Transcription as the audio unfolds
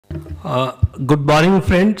Good morning,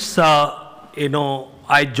 friends.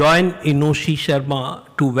 I join Inoshi Sharma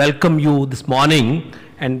to welcome you this morning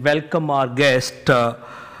and welcome our guest,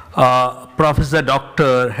 Professor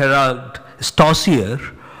Dr. Harold Stossier.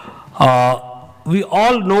 We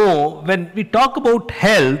all know when we talk about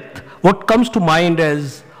health, what comes to mind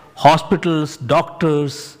is hospitals,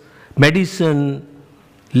 doctors, medicine,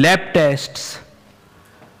 lab tests.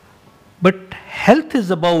 But health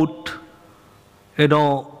is about,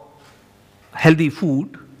 healthy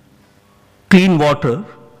food, clean water,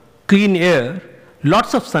 clean air,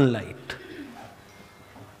 lots of sunlight.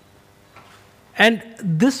 And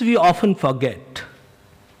this we often forget.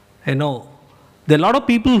 There are a lot of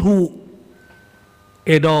people who,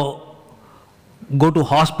 go to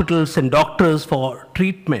hospitals and doctors for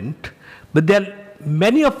treatment, but there are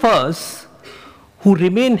many of us who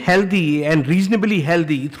remain healthy and reasonably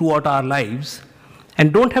healthy throughout our lives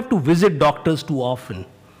and don't have to visit doctors too often.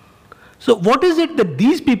 So what is it that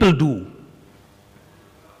these people do,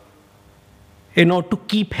 to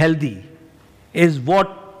keep healthy is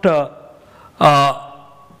what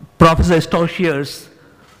Professor Stossier's,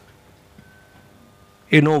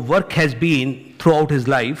 work has been throughout his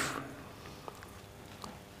life.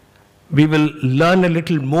 We will learn a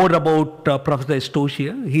little more about Professor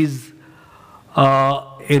Stossier. He's,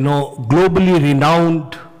 globally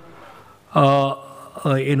renowned,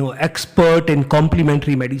 expert in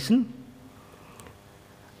complementary medicine.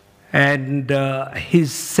 And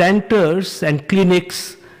his centers and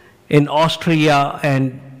clinics in Austria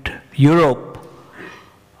and Europe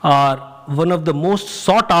are one of the most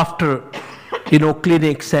sought after,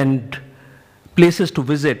 clinics and places to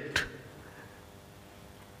visit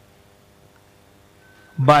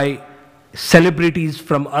by celebrities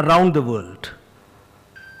from around the world.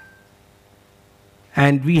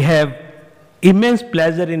 And we have immense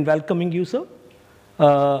pleasure in welcoming you, sir,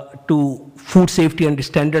 to Food Safety and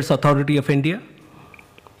Standards Authority of India,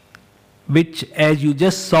 which, as you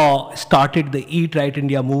just saw, started the Eat Right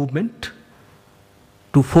India movement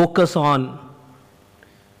to focus on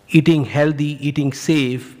eating healthy, eating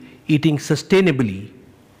safe, eating sustainably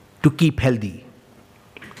to keep healthy.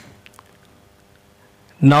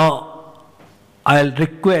 Now, I'll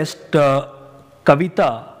request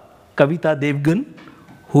Kavita Devgan,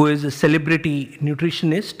 who is a celebrity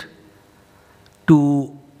nutritionist,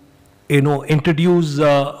 to introduce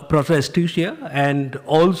Professor Stossier and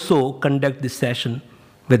also conduct this session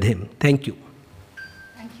with him. Thank you.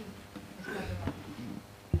 Thank you.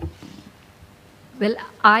 Well,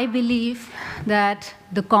 I believe that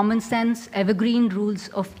the common sense evergreen rules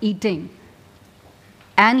of eating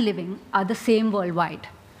and living are the same worldwide.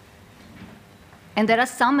 And there are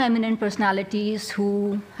some eminent personalities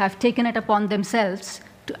who have taken it upon themselves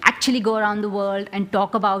to actually go around the world and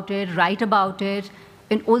talk about it, write about it,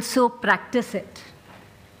 and also practice it.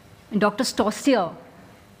 And Dr. Stossier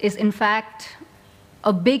is, in fact,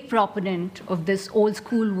 a big proponent of this old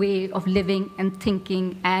school way of living and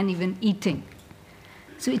thinking and even eating.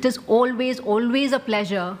 So it is always, always a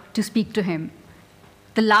pleasure to speak to him.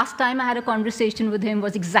 The last time I had a conversation with him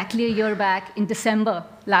was exactly a year back in December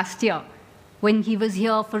last year, when he was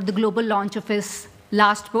here for the global launch of his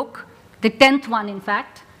last book, the 10th one, in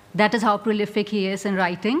fact. That is how prolific he is in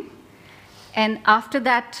writing. And after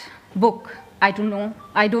that book, I don't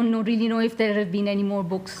really know if there have been any more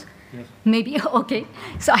books. Yes. Maybe, okay.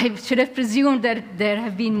 So I should have presumed that there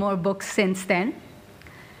have been more books since then.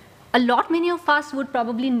 Many of us would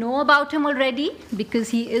probably know about him already because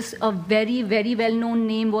he is a very, very well-known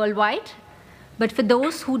name worldwide. But for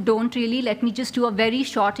those who don't really, let me just do a very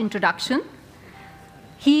short introduction.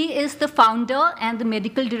 He is the founder and the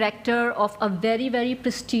medical director of a very, very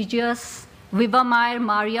prestigious Viva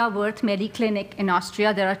Maria Wirth Mediclinic in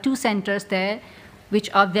Austria. There are 2 centers there,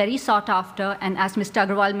 which are very sought after. And as Mr.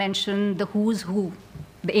 Agarwal mentioned, the who's who,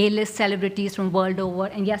 the A-list celebrities from world over,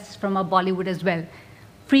 and yes, from our Bollywood as well,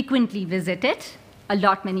 frequently visit it,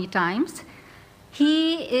 many times.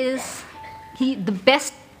 The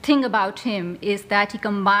best thing about him is that he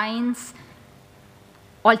combines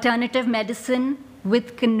alternative medicine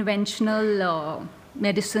with conventional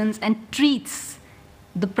medicines and treats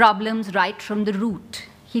the problems right from the root.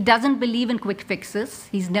 He doesn't believe in quick fixes.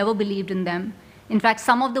 He's never believed in them. In fact,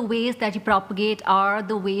 some of the ways that he propagates are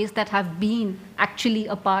the ways that have been actually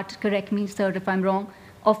a part, correct me, sir, if I'm wrong,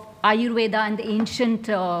 of Ayurveda and the ancient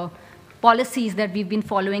policies that we've been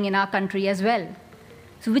following in our country as well.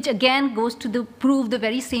 So which again goes to prove the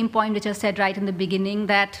very same point which I said right in the beginning,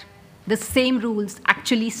 that the same rules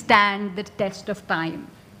actually stand the test of time.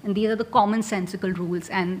 And these are the commonsensical rules,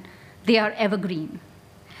 and they are evergreen.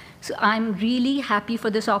 So I'm really happy for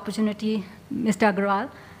this opportunity, Mr. Agarwal.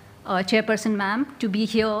 Chairperson Ma'am, to be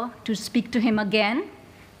here to speak to him again.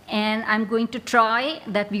 And I'm going to try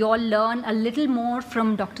that we all learn a little more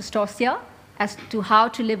from Dr. Stosia as to how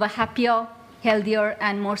to live a happier, healthier,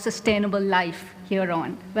 and more sustainable life here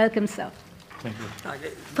on. Welcome, sir. Thank you.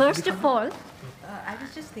 First of all, I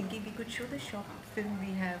was just thinking we could show the short film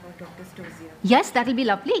we have of Dr. Stosia. yes, that will be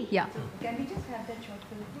lovely. Yeah. So can we just have that short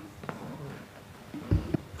film, please?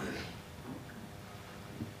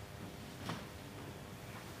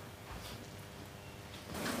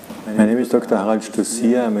 My name is Dr. Harald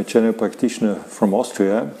Stosia. I'm a general practitioner from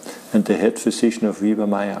Austria and the head physician of Viva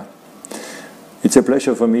Maya. It's a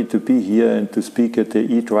pleasure for me to be here and to speak at the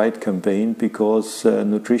Eat Right campaign because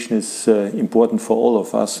nutrition is important for all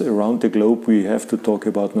of us. Around the globe we have to talk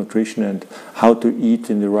about nutrition and how to eat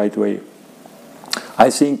in the right way. I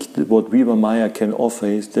think that what Viva Maya can offer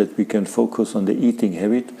is that we can focus on the eating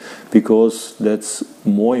habit because that's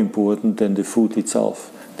more important than the food itself.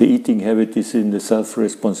 The eating habit is in the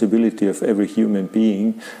self-responsibility of every human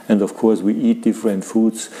being, and of course we eat different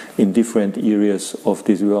foods in different areas of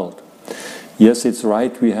this world. Yes, it's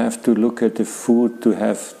right, we have to look at the food to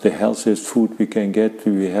have the healthiest food we can get.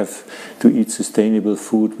 We have to eat sustainable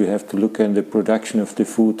food, we have to look at the production of the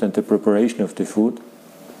food and the preparation of the food.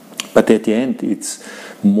 But at the end, it's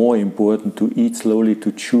more important to eat slowly,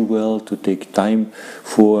 to chew well, to take time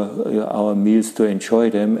for our meals, to enjoy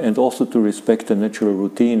them, and also to respect the natural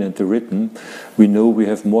routine and the rhythm. We know we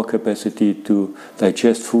have more capacity to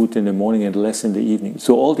digest food in the morning and less in the evening.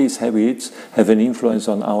 So all these habits have an influence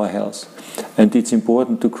on our health. And it's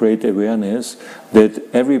important to create awareness that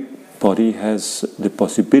everybody has the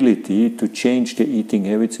possibility to change the eating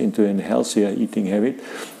habits into a healthier eating habit,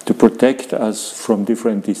 to protect us from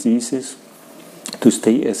different diseases, to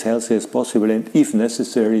stay as healthy as possible, and if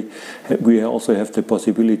necessary, we also have the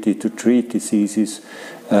possibility to treat diseases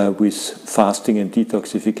with fasting and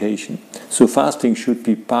detoxification. So fasting should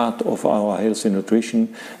be part of our healthy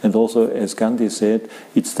nutrition, and also, as Gandhi said,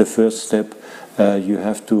 it's the first step you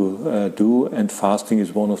have to do, and fasting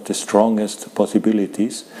is one of the strongest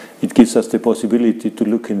possibilities. It gives us the possibility to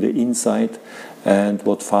look in the inside, and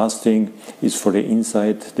what fasting is for the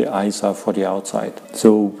inside, the eyes are for the outside.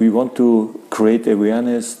 So we want to create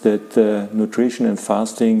awareness that nutrition and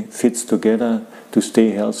fasting fits together to stay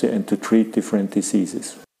healthy and to treat different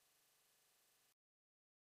diseases.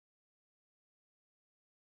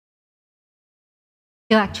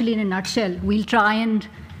 Actually, in a nutshell, we'll try and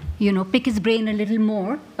pick his brain a little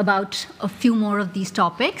more about a few more of these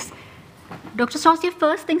topics. Dr. Stosia,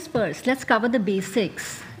 first things first, let's cover the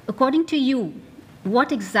basics. According to you,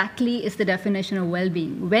 what exactly is the definition of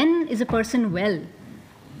well-being? When is a person well?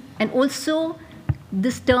 And also,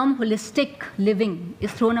 this term holistic living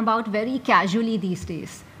is thrown about very casually these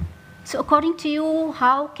days. So according to you,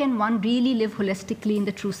 how can one really live holistically in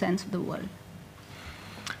the true sense of the word?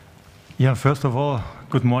 Yeah, first of all,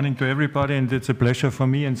 good morning to everybody, and it's a pleasure for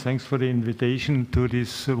me, and thanks for the invitation to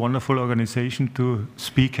this wonderful organization to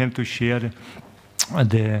speak and to share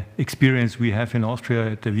the experience we have in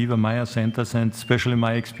Austria at the Viva Maya centers, and especially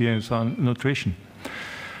my experience on nutrition.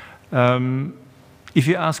 If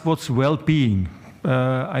you ask what's well-being,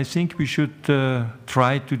 I think we should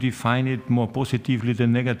try to define it more positively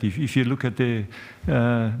than negative. If you look at the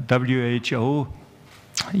WHO,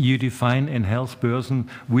 you define a healthy person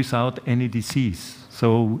without any disease.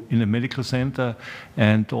 So in a medical center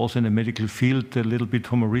and also in the medical field, a little bit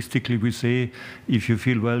humoristically, we say, if you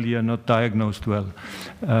feel well, you are not diagnosed well.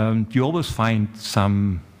 You always find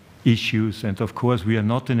some issues, and of course we are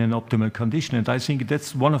not in an optimal condition. And I think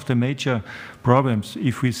that's one of the major problems.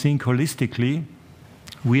 If we think holistically,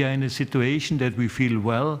 we are in a situation that we feel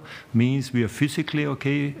well, means we are physically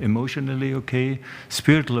okay, emotionally okay,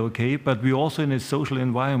 spiritually okay, but we're also in a social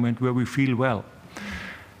environment where we feel well.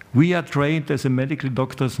 We are trained as a medical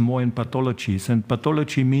doctors more in pathologies, and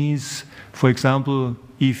pathology means, for example,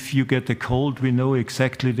 if you get a cold, we know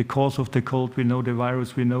exactly the cause of the cold, we know the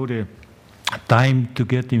virus, we know the time to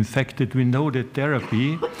get infected, we know the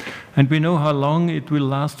therapy, and we know how long it will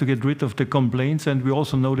last to get rid of the complaints, and we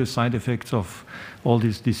also know the side effects of all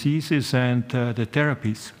these diseases and the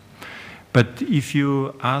therapies. But if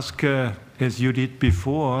you ask, as you did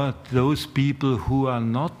before, those people who are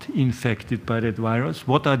not infected by that virus,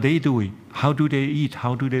 what are they doing? How do they eat?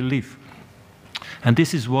 How do they live? And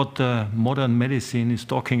this is what modern medicine is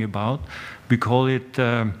talking about. We call it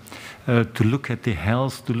to look at the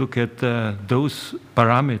health, to look at those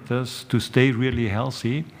parameters to stay really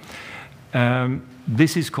healthy.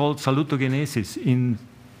 This is called salutogenesis, in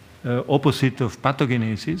opposite of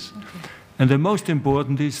pathogenesis. Okay. And the most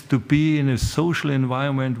important is to be in a social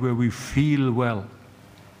environment where we feel well.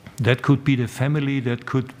 That could be the family, that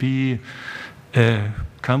could be a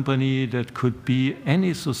company, that could be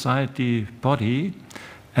any society body.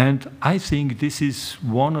 And I think this is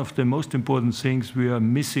one of the most important things we are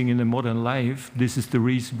missing in the modern life. This is the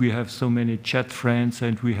reason we have so many chat friends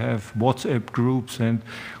and we have WhatsApp groups and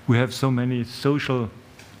we have so many social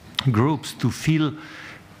groups to feel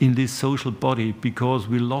in this social body, because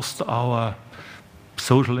we lost our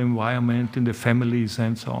social environment in the families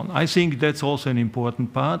and so on. I think that's also an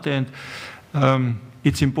important part, and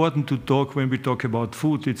it's important to talk, when we talk about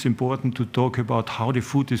food, it's important to talk about how the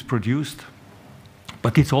food is produced,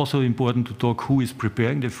 but it's also important to talk who is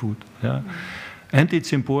preparing the food. Yeah? And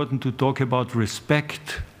it's important to talk about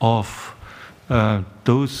respect of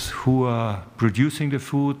those who are producing the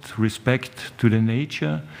food, respect to the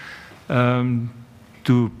nature,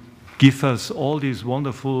 to give us all these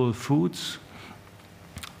wonderful foods.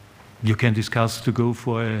 You can discuss to go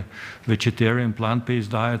for a vegetarian, plant-based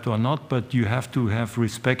diet or not, but you have to have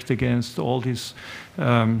respect against all these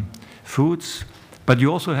foods. But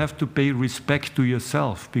you also have to pay respect to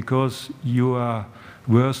yourself, because you are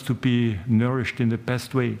worth to be nourished in the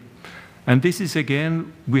best way. And this is,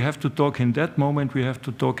 again, we have to talk in that moment, we have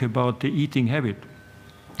to talk about the eating habit.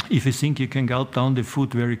 If you think you can gulp down the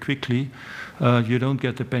food very quickly, you don't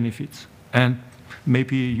get the benefits. And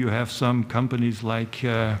maybe you have some companies like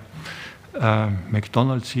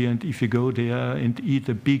McDonald's here, and if you go there and eat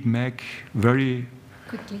a Big Mac very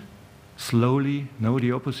Quickly. Slowly, no,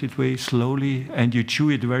 the opposite way, slowly, and you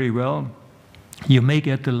chew it very well, you may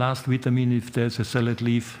get the last vitamin if there's a salad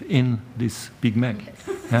leaf in this Big Mac.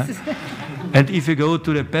 Yes. Yeah? And if you go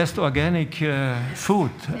to the best organic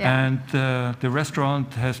food, Yeah. and the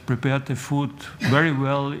restaurant has prepared the food very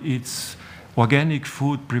well, it's organic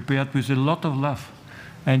food prepared with a lot of love,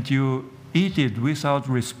 and you eat it without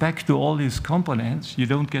respect to all these components, you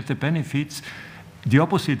don't get the benefits. The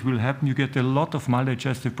opposite will happen. You get a lot of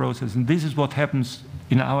maldigestive process. And this is what happens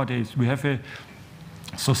in our days. We have a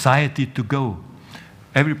society to go.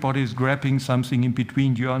 Everybody is grabbing something in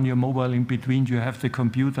between. You're on your mobile in between. You have the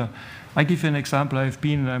computer. I give you an example.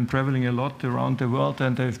 I'm traveling a lot around the world,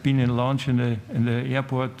 and I've been in lounge in the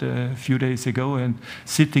airport a few days ago, and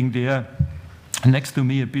sitting there next to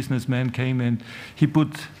me, a businessman came, and he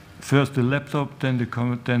put first the laptop, then the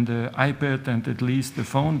iPad, and at least the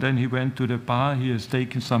phone. Then he went to the bar. He has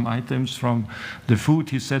taken some items from the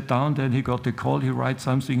food. He sat down. Then he got the call. He writes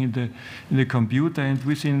something in the computer, and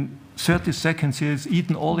within 30 seconds he has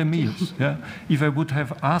eaten all the meals. Yeah? If I would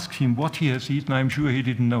have asked him what he has eaten, I'm sure he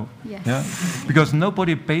didn't know. Yes. Yeah? Because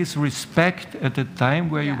nobody pays respect at the time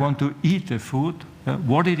where you Yeah. want to eat the food,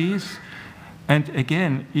 what it is. And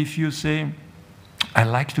again, if you say, I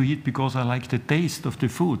like to eat because I like the taste of the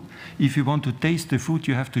food. If you want to taste the food,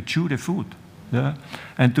 you have to chew the food. Yeah?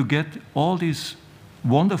 And to get all these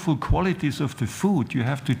wonderful qualities of the food, you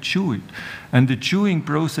have to chew it. And the chewing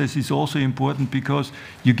process is also important, because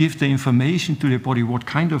you give the information to the body what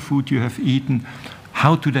kind of food you have eaten,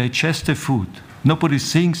 how to digest the food. Nobody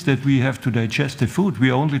thinks that we have to digest the food. We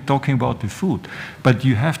are only talking about the food. But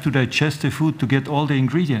you have to digest the food to get all the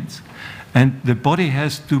ingredients. And the body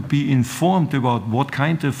has to be informed about what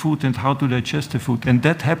kind of food and how to digest the food. And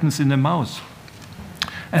that happens in the mouth.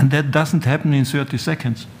 And that doesn't happen in 30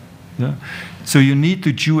 seconds. Yeah? So you need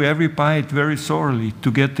to chew every bite very thoroughly to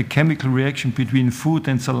get the chemical reaction between food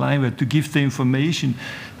and saliva, to give the information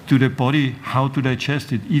to the body how to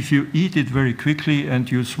digest it. If you eat it very quickly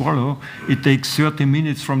and you swallow, it takes 30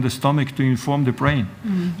 minutes from the stomach to inform the brain.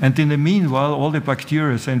 And in the meanwhile, all the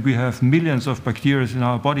bacteria, and we have millions of bacteria in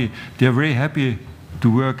our body, they're very happy to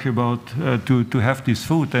work about, to have this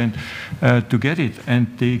food and to get it. And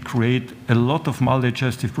they create a lot of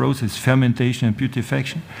maldigestive process, fermentation and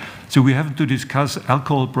putrefaction. So we have to discuss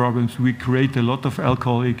alcohol problems. We create a lot of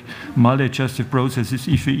alcoholic maldigestive processes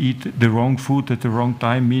if we eat the wrong food at the wrong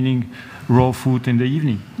time, meaning raw food in the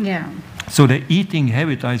evening. Yeah. So the eating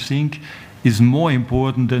habit, I think, is more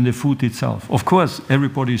important than the food itself. Of course,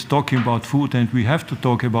 everybody is talking about food, and we have to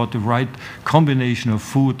talk about the right combination of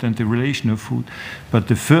food and the relation of food. But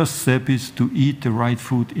the first step is to eat the right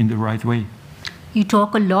food in the right way. You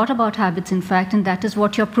talk a lot about habits, in fact, and that is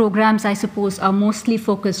what your programs, I suppose, are mostly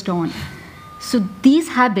focused on. So these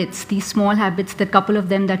habits, these small habits, the couple of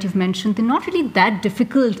them that you've mentioned, they're not really that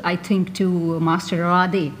difficult, I think, to master, or are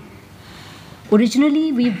they?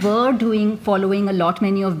 Originally, we were following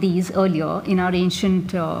many of these earlier in our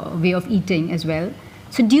ancient way of eating as well.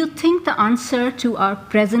 So do you think the answer to our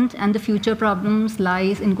present and the future problems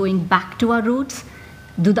lies in going back to our roots?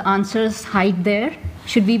 Do the answers hide there?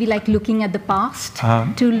 Should we be like looking at the past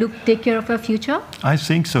to take care of our future? I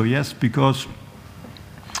think so, yes, because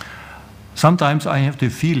sometimes I have the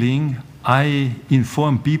feeling I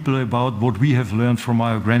inform people about what we have learned from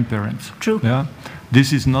our grandparents. True. Yeah?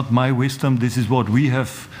 This is not my wisdom, this is what we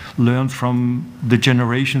have learned from the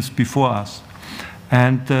generations before us.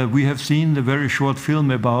 And we have seen the very short film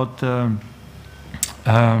about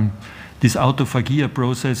this autophagia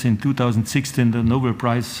process in 2016. The Nobel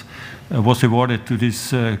Prize was awarded to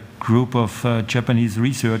this group of Japanese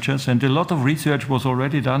researchers, and a lot of research was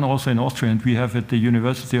already done also in Austria, and we have at the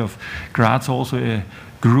University of Graz also a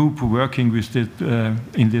group working with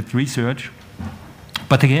in that research.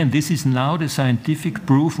 But again, this is now the scientific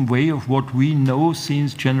proven way of what we know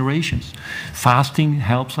since generations. Fasting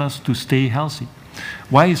helps us to stay healthy.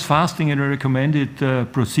 Why is fasting a recommended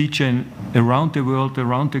procedure around the world,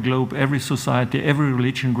 around the globe? Every society, every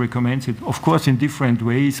religion recommends it. Of course, in different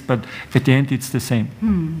ways, but at the end, it's the same.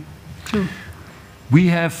 True. We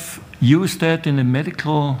have used that in the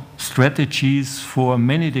medical strategies for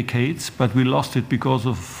many decades, but we lost it because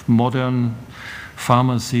of modern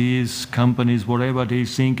pharmacies, companies, whatever. They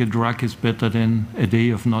think a drug is better than a day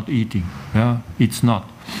of not eating. Yeah, it's not.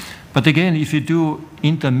 But again, if you do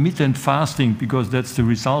intermittent fasting, because that's the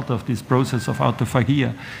result of this process of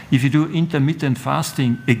autophagia, if you do intermittent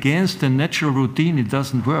fasting against the natural routine, it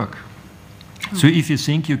doesn't work. So if you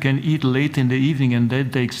think you can eat late in the evening and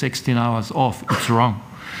then take 16 hours off, it's wrong.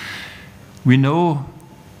 We know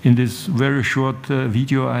in this very short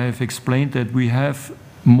video I have explained that we have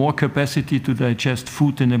more capacity to digest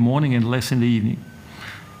food in the morning and less in the evening.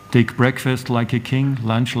 Take breakfast like a king,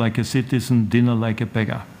 lunch like a citizen, dinner like a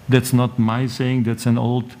beggar. That's not my saying, that's an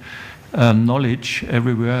old knowledge.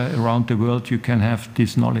 Everywhere around the world you can have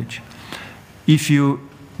this knowledge. If you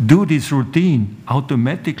do this routine,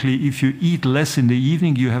 automatically if you eat less in the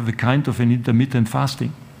evening, you have a kind of an intermittent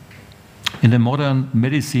fasting. In the modern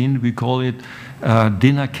medicine we call it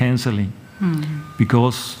dinner cancelling.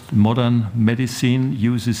 Because modern medicine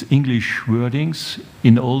uses English wordings.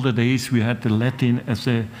 In older days we had the Latin as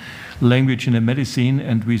a language in the medicine,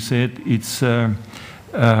 and we said it's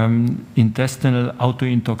intestinal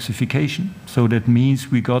autointoxication. So that means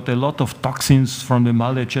we got a lot of toxins from the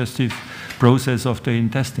maldigestive process of the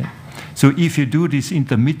intestine. So if you do this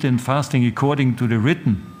intermittent fasting according to the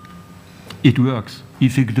written, it works.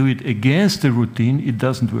 If you do it against the routine, it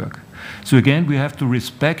doesn't work. So again, we have to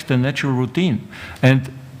respect the natural routine.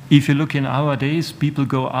 And if you look in our days, people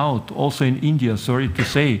go out, also in India, sorry to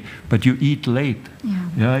say, but you eat late.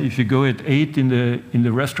 Yeah, if you go at 8 in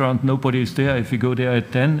the restaurant, nobody is there. If you go there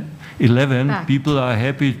at 10, 11, people are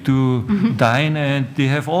happy to dine, and they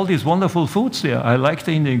have all these wonderful foods there. I like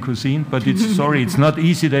the Indian cuisine, but it's, sorry, it's not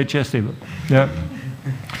easy digestible. Yeah.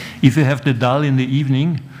 If you have the dal in the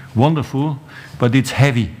evening, wonderful, but it's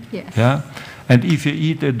heavy. Yes. Yeah. And if you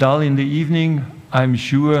eat a dal in the evening, I'm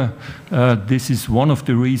sure this is one of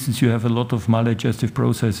the reasons you have a lot of maldigestive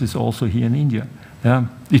processes also here in India. Yeah?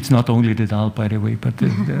 It's not only the dal, by the way, but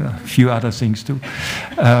there are a few other things too.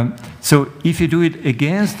 So if you do it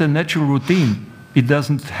against the natural routine, it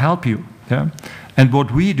doesn't help you. Yeah? And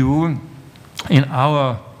what we do in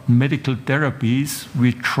our medical therapies,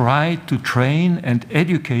 we try to train and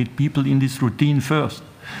educate people in this routine first.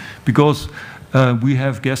 Because we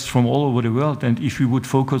have guests from all over the world, and if we would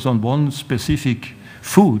focus on one specific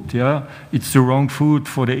food, yeah, it's the wrong food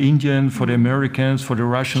for the Indian, for the Americans, for the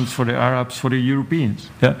Russians, for the Arabs, for the Europeans.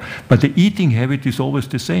 Yeah? But the eating habit is always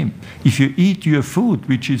the same. If you eat your food,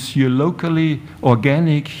 which is your locally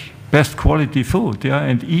organic, best quality food, yeah,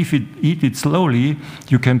 and if you eat it slowly,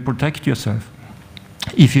 you can protect yourself.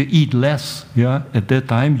 If you eat less, yeah, at that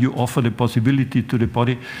time you offer the possibility to the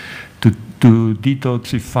body to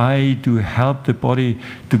detoxify, to help the body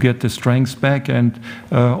to get the strength back. And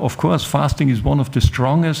of course, fasting is one of the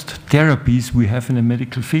strongest therapies we have in the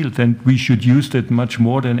medical field, and we should use that much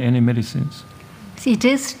more than any medicines. See, it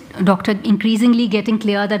is, Doctor, increasingly getting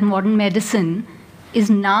clear that modern medicine is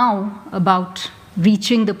now about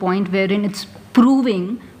reaching the point wherein it's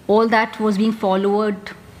proving all that was being followed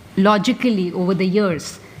logically over the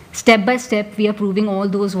years. Step by step, we are proving all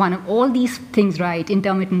these things right.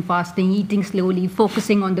 Intermittent fasting, eating slowly,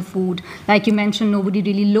 focusing on the food. Like you mentioned, nobody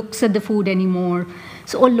really looks at the food anymore.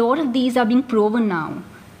 So a lot of these are being proven now,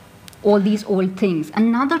 all these old things.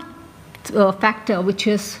 Another factor which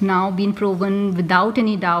has now been proven without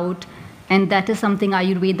any doubt, and that is something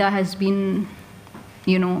Ayurveda has been,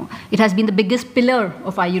 it has been the biggest pillar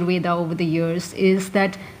of Ayurveda over the years, is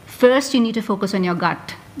that first you need to focus on your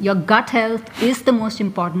gut. Your gut health is the most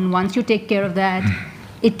important. Once you take care of that,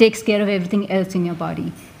 it takes care of everything else in your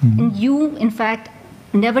body. And you, in fact,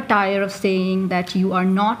 never tire of saying that you are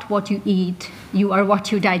not what you eat, you are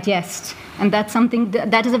what you digest. And that's something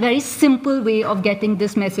that is a very simple way of getting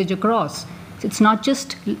this message across. It's not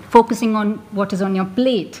just focusing on what is on your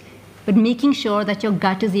plate, but making sure that your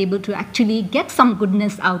gut is able to actually get some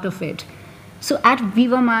goodness out of it. So at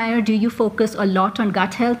Viva Meyer, do you focus a lot on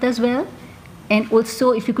gut health as well? And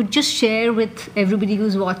also, if you could just share with everybody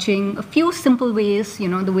who's watching a few simple ways,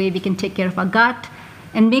 the way we can take care of our gut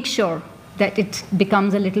and make sure that it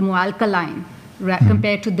becomes a little more alkaline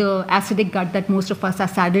compared to the acidic gut that most of us are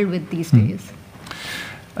saddled with these days.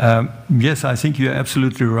 Yes, I think you're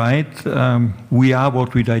absolutely right. We are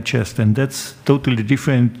what we digest, and that's totally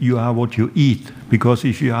different. You are what you eat, because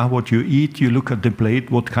if you are what you eat, you look at the plate,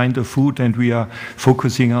 what kind of food, and we are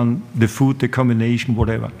focusing on the food, the combination,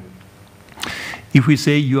 whatever. If we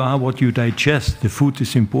say you are what you digest, the food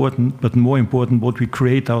is important, but more important what we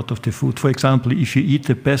create out of the food. For example, if you eat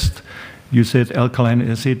the best, you said alkaline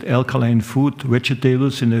acid, alkaline food,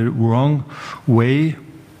 vegetables in a wrong way,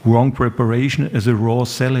 wrong preparation, as a raw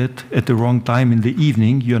salad at the wrong time in the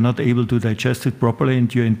evening, you're not able to digest it properly,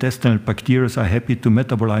 and your intestinal bacteria are happy to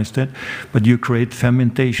metabolize that, but you create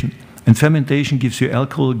fermentation. And fermentation gives you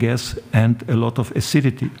alcohol, gas, and a lot of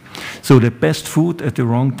acidity. So the best food at the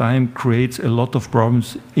wrong time creates a lot of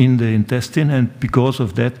problems in the intestine, and because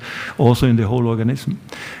of that, also in the whole organism.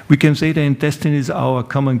 We can say the intestine is our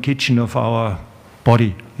common kitchen of our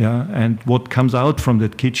body, yeah? And what comes out from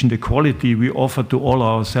that kitchen, the quality we offer to all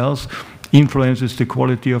our cells, influences the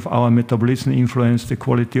quality of our metabolism, influences the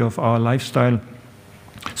quality of our lifestyle,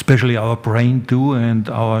 especially our brain too, and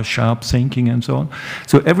our sharp thinking and so on.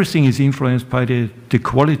 So everything is influenced by the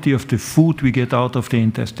quality of the food we get out of the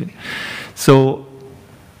intestine. So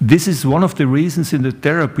this is one of the reasons in the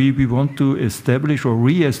therapy we want to establish or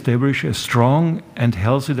re-establish a strong and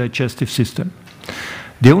healthy digestive system.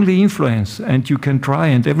 The only influence, and you can try,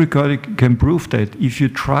 and everybody can prove that, if you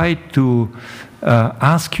try to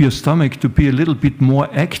ask your stomach to be a little bit more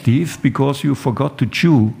active because you forgot to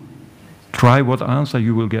chew, try what answer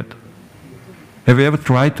you will get. Have you ever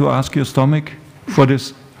tried to ask your stomach for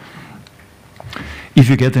this? If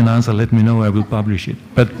you get an answer, let me know, I will publish it.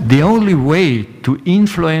 But the only way to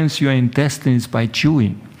influence your intestine is by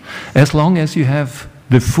chewing. As long as you have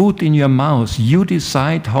the food in your mouth, you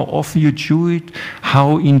decide how often you chew it,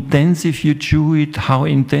 how intensive you chew it, how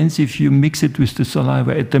intensive you mix it with the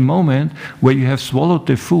saliva. At the moment where you have swallowed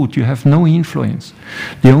the food, you have no influence.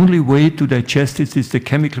 The only way to digest it is the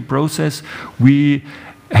chemical process. We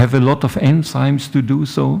have a lot of enzymes to do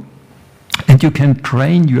so. And you can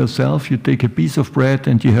train yourself. You take a piece of bread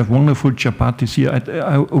and you have wonderful chapatis here.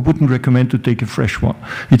 I wouldn't recommend to take a fresh one.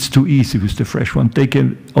 It's too easy with the fresh one. Take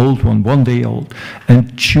an old one, 1 day old,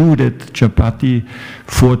 and chew that chapati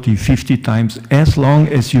 40, 50 times, as long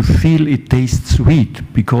as you feel it tastes sweet,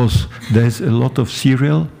 because there's a lot of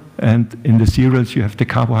cereal, and in the cereals you have the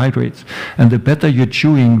carbohydrates. And the better your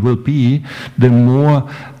chewing will be, the more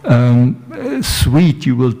sweet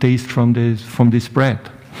you will taste from this bread.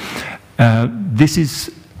 This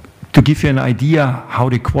is to give you an idea how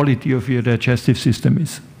the quality of your digestive system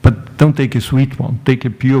is. But don't take a sweet one, take a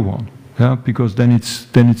pure one, yeah? Because then it's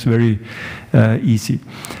very easy.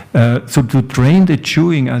 So to train the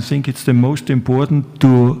chewing, I think it's the most important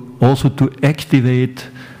to also to activate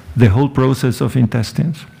the whole process of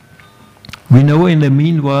intestines. We know in the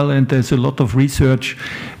meanwhile, and there's a lot of research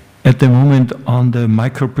at the moment on the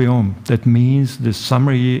microbiome. That means the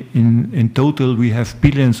summary, in total we have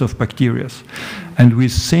billions of bacteria. And we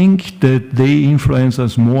think that they influence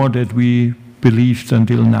us more than we believed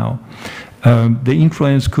until now. The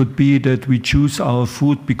influence could be that we choose our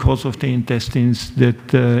food because of the intestines.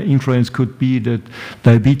 That influence could be that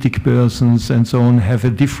diabetic persons and so on have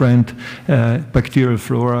a different bacterial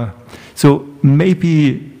flora. So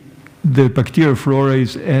maybe the bacterial flora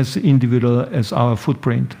is as individual as our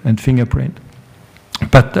footprint and fingerprint.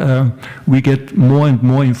 But we get more and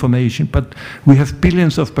more information. But we have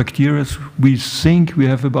billions of bacteria. We think we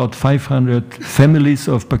have about 500 families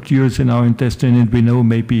of bacteria in our intestine, and we know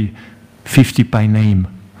maybe 50 by name.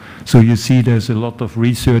 So you see there's a lot of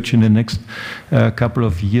research in the next couple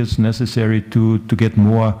of years necessary to get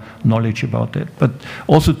more knowledge about that. But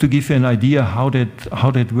also to give you an idea how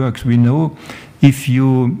that works. We know if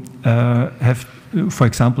you have, for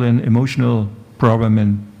example, an emotional problem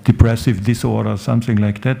and depressive disorder, something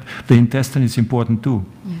like that, the intestine is important too.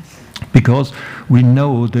 Yes. Because we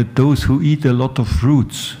know that those who eat a lot of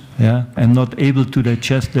fruits, yeah, and not able to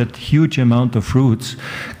digest that huge amount of fruits,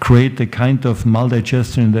 create a kind of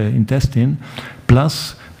maldigestion in the intestine.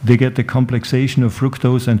 Plus, they get the complexation of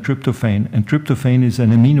fructose and tryptophan. And tryptophan is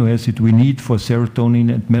an amino acid we need for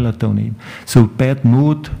serotonin and melatonin. So bad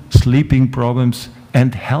mood, sleeping problems,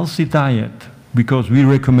 and healthy diet, because we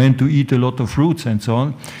recommend to eat a lot of fruits and so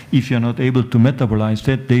on. If you're not able to metabolize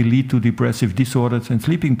that, they lead to depressive disorders and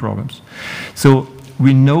sleeping problems. So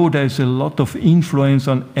we know there's a lot of influence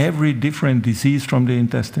on every different disease from the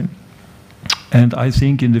intestine. And I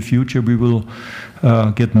think in the future we will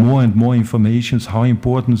get more and more information how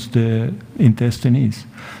important the intestine is.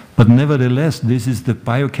 But nevertheless, this is the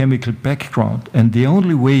biochemical background. And the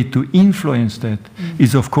only way to influence that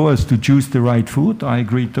is, of course, to choose the right food. I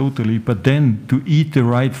agree totally. But then to eat the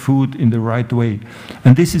right food in the right way.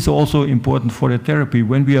 And this is also important for the therapy.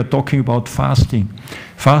 When we are talking about fasting,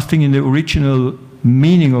 fasting in the original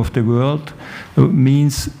meaning of the word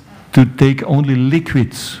means to take only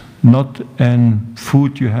liquids, not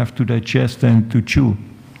food you have to digest and to chew.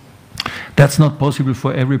 That's not possible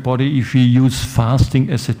for everybody if we use fasting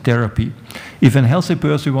as a therapy. If a healthy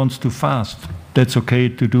person wants to fast, that's okay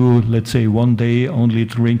to do, let's say, 1 day only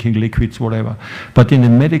drinking liquids, whatever. But in the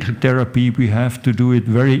medical therapy, we have to do it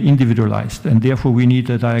very individualized. And therefore, we need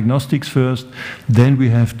the diagnostics first. Then we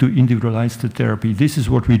have to individualize the therapy. This is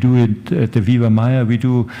what we do at the VivaMaya. We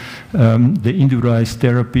do the individualized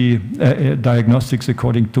therapy diagnostics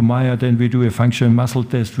according to Maya. Then we do a functional muscle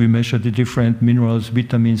test. We measure the different minerals,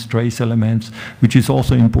 vitamins, trace elements, which is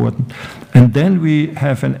also important. And then we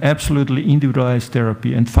have an absolutely individualized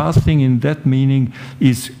therapy. And fasting in that means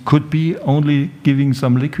could be only giving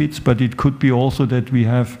some liquids, but it could be also that we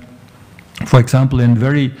have, for example, in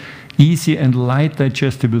very easy and light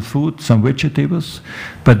digestible food, some vegetables,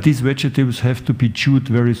 but these vegetables have to be chewed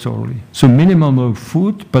very thoroughly. So minimum of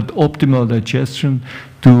food, but optimal digestion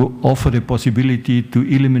to offer the possibility to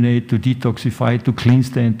eliminate, to detoxify, to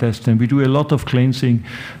cleanse the intestine. We do a lot of cleansing.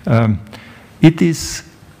 It is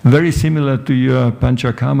very similar to your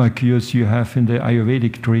panchakarma cures you have in the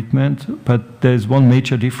Ayurvedic treatment, but there's one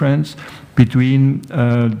major difference between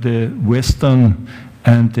the Western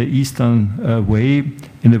and the Eastern way.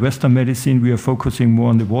 In the Western medicine, we are focusing more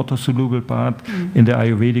on the water-soluble part, in the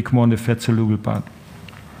Ayurvedic more on the fat-soluble part.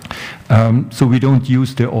 So we don't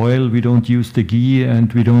use the oil, we don't use the ghee,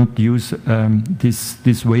 and we don't use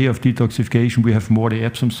this way of detoxification. We have more the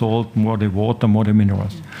Epsom salt, more the water, more the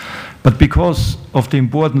minerals. But because of the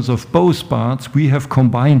importance of both parts, we have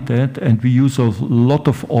combined that, and we use a lot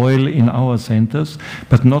of oil in our centers,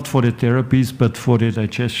 but not for the therapies, but for the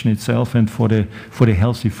digestion itself and for the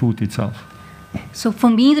healthy food itself. So for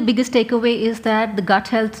me, the biggest takeaway is that the gut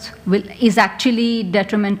health is actually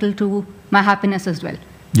detrimental to my happiness as well.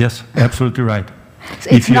 Yes, absolutely right. So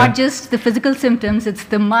it's not just the physical symptoms, it's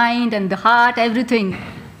the mind and the heart, everything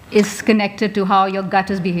is connected to how your gut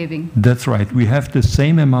is behaving. That's right. We have the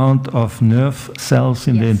same amount of nerve cells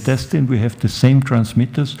in the intestine. We have the same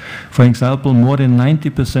transmitters. For example, more than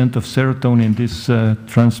 90% of serotonin, this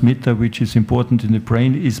transmitter, which is important in the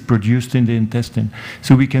brain, is produced in the intestine.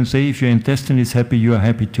 So we can say if your intestine is happy, you are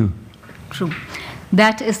happy too. True.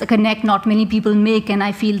 That is a connect not many people make, and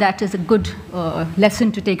I feel that is a good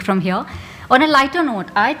lesson to take from here. On a lighter note,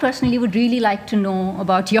 I personally would really like to know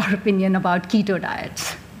about your opinion about keto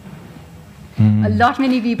diets. A lot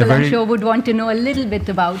many people, I'm sure, would want to know a little bit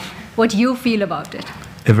about what you feel about it.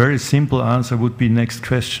 A very simple answer would be next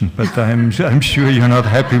question, but I'm sure you're not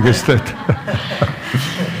happy with that.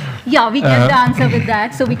 Yeah, we get the answer with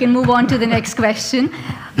that, so we can move on to the next question.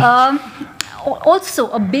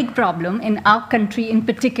 Also, a big problem in our country in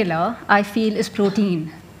particular, I feel, is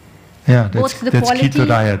protein. Yeah, both the that's quality keto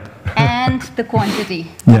diet. and the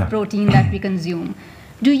quantity of protein that we consume.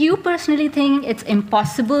 Do you personally think it's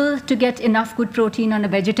impossible to get enough good protein on a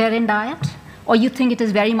vegetarian diet? Or you think it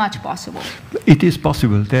is very much possible? It is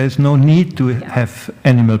possible. There is no need to have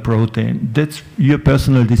animal protein. That's your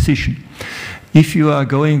personal decision. If you are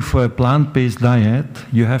going for a plant-based diet,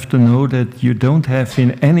 you have to know that you don't have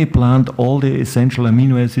in any plant all the essential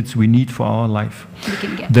amino acids we need for our life.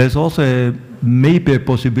 There's also maybe a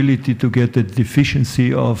possibility to get a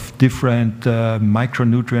deficiency of different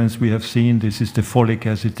micronutrients we have seen. This is the folic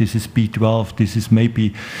acid, this is B12, this is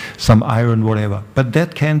maybe some iron, whatever. But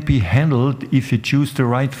that can be handled if you choose the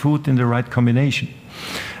right food in the right combination.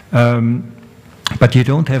 But you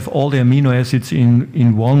don't have all the amino acids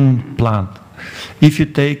in one plant. If you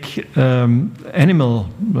take animal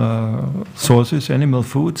sources, animal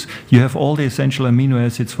foods, you have all the essential amino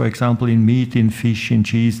acids, for example, in meat, in fish, in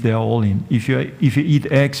cheese, they're all in. If you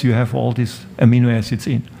eat eggs, you have all these amino acids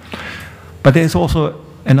in. But there's also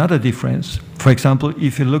another difference. For example,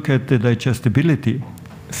 if you look at the digestibility,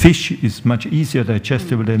 fish is much easier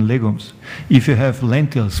digestible than legumes. If you have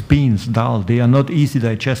lentils, beans, dal, they are not easy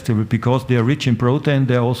digestible because they are rich in protein,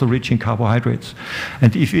 they are also rich in carbohydrates.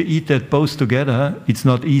 And if you eat that both together, it's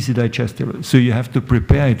not easy digestible. So you have to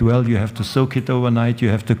prepare it well, you have to soak it overnight, you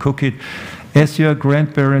have to cook it. As your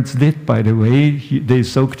grandparents did, by the way, they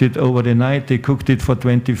soaked it over the night, they cooked it for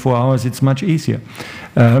 24 hours, it's much easier.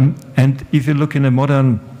 And if you look in a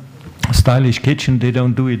modern stylish kitchen, they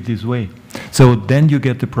don't do it this way. So then you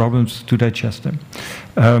get the problems to digest them.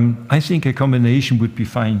 I think a combination would be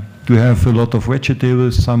fine. To have a lot of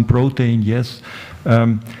vegetables, some protein, yes.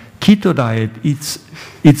 Keto diet,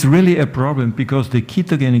 it's really a problem because the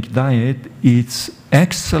ketogenic diet, it's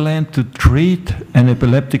excellent to treat an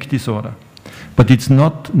epileptic disorder. But it's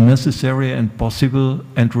not necessary and possible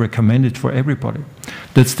and recommended for everybody.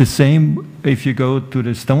 That's the same if you go to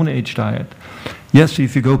the Stone Age diet. Yes,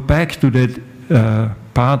 if you go back to that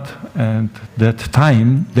part and that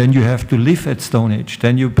time, then you have to live at Stone Age.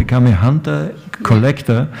 Then you become a hunter,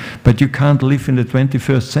 collector, but you can't live in the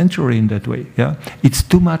 21st century in that way. Yeah, it's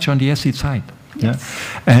too much on the acid side. Yes.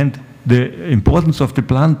 Yeah? And the importance of the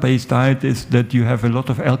plant-based diet is that you have a lot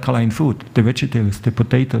of alkaline food. The vegetables, the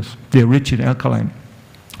potatoes, they're rich in alkaline.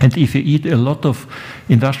 And if you eat a lot of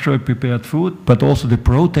industrial prepared food, but also the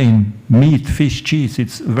protein, meat, fish, cheese,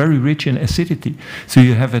 it's very rich in acidity. So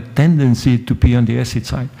you have a tendency to be on the acid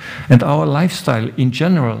side. And our lifestyle in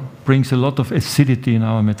general brings a lot of acidity in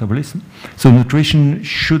our metabolism. So nutrition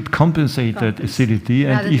should compensate that acidity.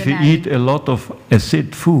 And if you eat a lot of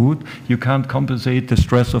acid food, you can't compensate the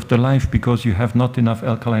stress of the life because you have not enough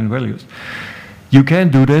alkaline values. You can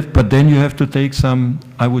do that, but then you have to take some,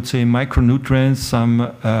 I would say, micronutrients,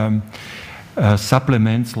 some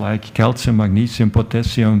supplements like calcium, magnesium,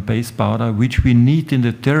 potassium, base powder, which we need in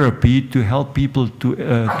the therapy to help people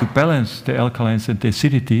to balance the alkalines and the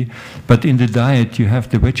acidity. But in the diet, you have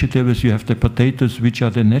the vegetables, you have the potatoes, which are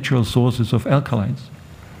the natural sources of alkalines.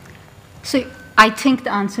 So I think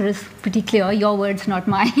the answer is pretty clear. Your words, not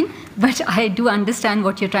mine. But I do understand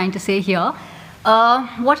what you're trying to say here.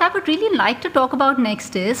 What I would really like to talk about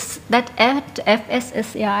next is that at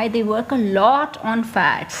FSSAI, they work a lot on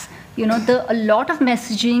fats. You know, a lot of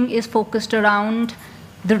messaging is focused around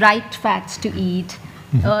the right fats to eat,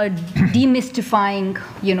 demystifying,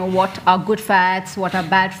 you know, what are good fats, what are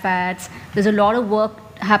bad fats. There's a lot of work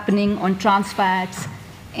happening on trans fats,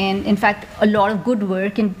 and in fact, a lot of good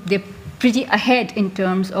work, and they're pretty ahead in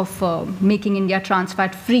terms of making India trans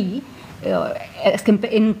fat free. As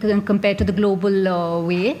compared to the global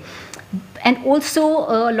way. And also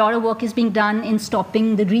a lot of work is being done in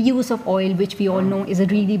stopping the reuse of oil, which we all know is a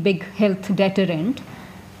really big health deterrent.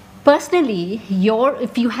 Personally,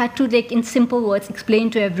 if you had to, like, in simple words,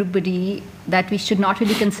 explain to everybody that we should not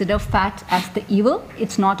really consider fat as the evil,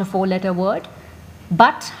 it's not a 4-letter word,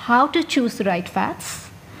 but how to choose the right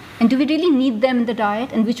fats, and do we really need them in the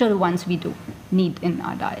diet, and which are the ones we do need in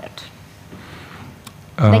our diet?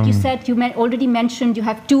 Like you said, you already mentioned you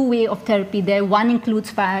have 2 ways of therapy there. One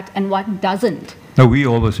includes fat and one doesn't. No, we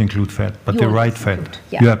always include fat, but the right fat.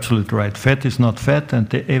 Yeah. You're absolutely right. Fat is not fat, and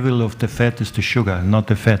the evil of the fat is the sugar, not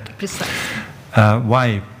the fat. Precisely.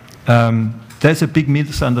 Why? There's a big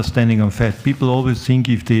misunderstanding on fat. People always think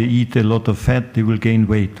if they eat a lot of fat, they will gain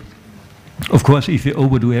weight. Of course, if you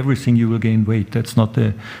overdo everything, you will gain weight. That's not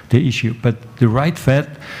the issue. But the right fat,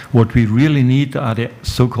 what we really need are the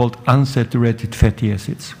so-called unsaturated fatty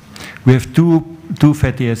acids. We have two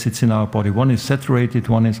fatty acids in our body. One is saturated,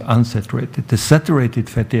 one is unsaturated. The saturated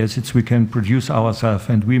fatty acids we can produce ourselves,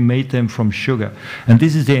 and we made them from sugar. And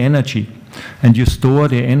this is the energy. And you store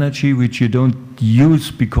the energy which you don't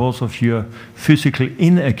use because of your physical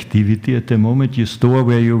inactivity at the moment. You store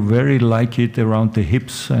where you very like it, around the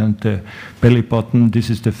hips and the belly button. This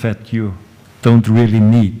is the fat you don't really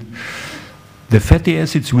need. The fatty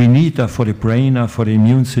acids we need are for the brain, are for the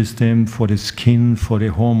immune system, for the skin, for the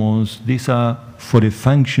hormones. These are for the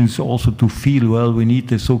functions also to feel well. We need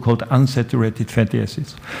the so-called unsaturated fatty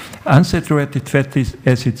acids. Unsaturated fatty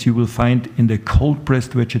acids you will find in the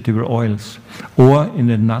cold-pressed vegetable oils, or in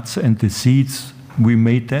the nuts and the seeds. We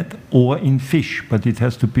made that, or in fish, but it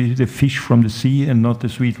has to be the fish from the sea and not the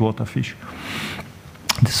sweetwater fish.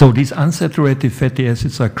 So these unsaturated fatty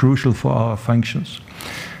acids are crucial for our functions.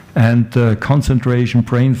 And concentration,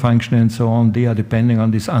 brain function, and so on, they are depending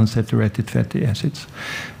on these unsaturated fatty acids.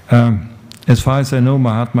 As far as I know,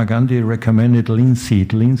 Mahatma Gandhi recommended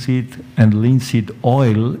linseed. Linseed and linseed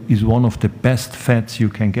oil is one of the best fats you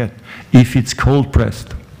can get if it's cold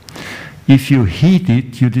pressed. If you heat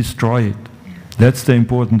it, you destroy it. That's the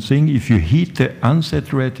important thing. If you heat the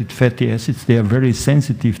unsaturated fatty acids, they are very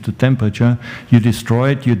sensitive to temperature. You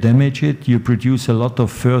destroy it, you damage it, you produce a lot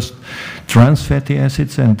of first trans fatty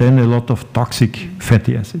acids and then a lot of toxic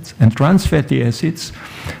fatty acids. And trans fatty acids,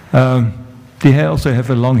 they also have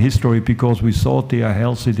a long history because we thought they are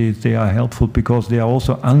healthy, they are helpful because they are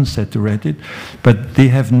also unsaturated, but they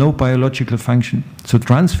have no biological function. So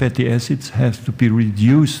trans fatty acids have to be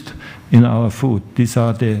reduced in our food. These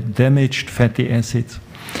are the damaged fatty acids.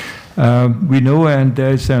 We know, and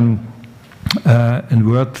there is a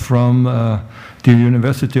word from the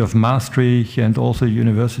University of Maastricht and also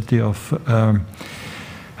University of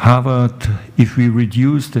Harvard, if we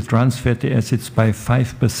reduce the trans fatty acids by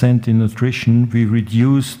 5% in nutrition, we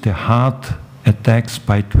reduce the heart attacks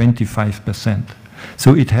by 25%.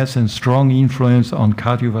 So it has a strong influence on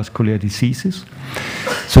cardiovascular diseases.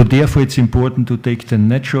 So therefore it's important to take the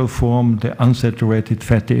natural form, the unsaturated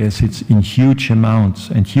fatty acids in huge amounts.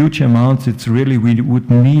 And huge amounts, it's really, we would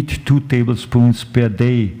need 2 tablespoons per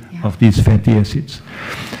day of these fatty acids.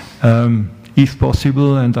 If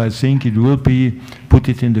possible, and I think it will be, put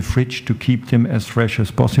it in the fridge to keep them as fresh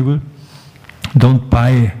as possible. Don't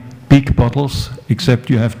buy big bottles, except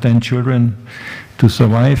you have 10 children to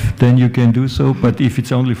survive, then you can do so. But if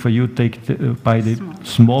it's only for you, buy the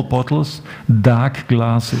small bottles, dark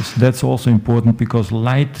glasses. That's also important because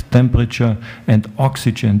light, temperature, and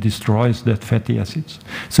oxygen destroys that fatty acids.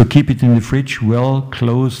 So keep it in the fridge, well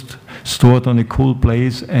closed, stored on a cool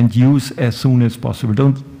place, and use as soon as possible.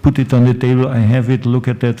 Don't put it on the table, I have it, look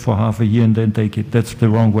at that for half a year and then take it. That's the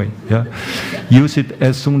wrong way. Yeah? Use it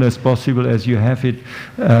as soon as possible as you have it,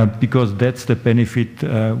 because that's the benefit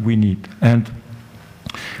we need. And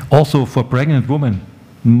also for pregnant women,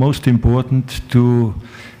 most important to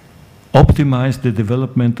optimize the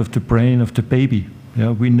development of the brain of the baby.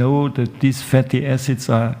 Yeah, we know that these fatty acids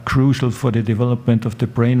are crucial for the development of the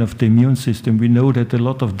brain, of the immune system. We know that a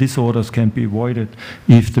lot of disorders can be avoided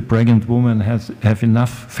if the pregnant woman have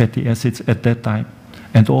enough fatty acids at that time.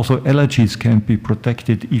 And also allergies can be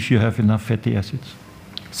protected if you have enough fatty acids.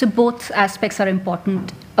 So both aspects are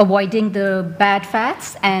important, avoiding the bad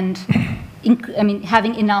fats and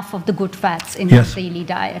having enough of the good fats in your daily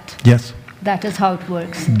diet. Yes. That is how it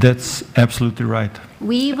works. That's absolutely right.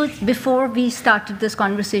 Before we started this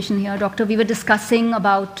conversation here, Doctor, we were discussing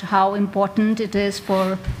about how important it is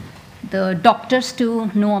for the doctors to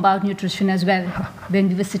know about nutrition as well when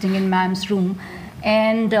we were sitting in ma'am's room.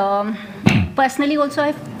 And personally also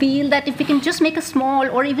I feel that if we can just make a small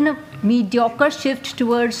or even a mediocre shift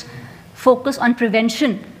towards focus on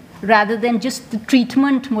prevention rather than just the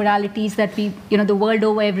treatment modalities that the world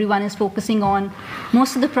over everyone is focusing on,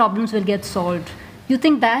 most of the problems will get solved. You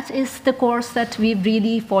think that is the course that we've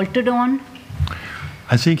really faltered on?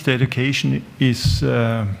 I think the education is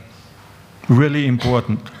really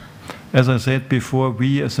important. As I said before,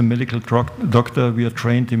 we as a medical doctor, we are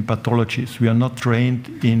trained in pathologies. We are not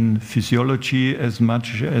trained in physiology as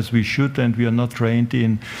much as we should, and we are not trained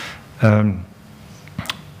in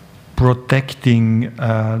protecting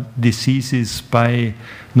diseases by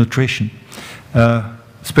nutrition.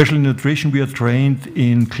 Especially nutrition, we are trained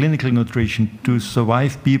in clinical nutrition to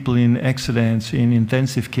survive people in accidents, in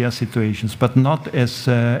intensive care situations, but not as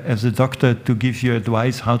a doctor to give you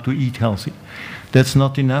advice how to eat healthy. That's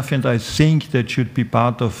not enough, and I think that should be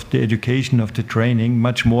part of the education, of the training,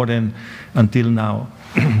 much more than until now.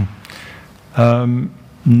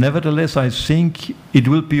 Nevertheless, I think it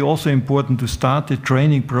will be also important to start the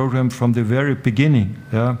training program from the very beginning.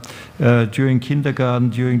 Yeah? During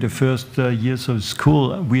kindergarten, during the first years of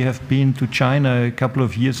school, we have been to China a couple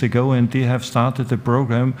of years ago, and they have started a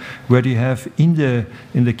program where they have in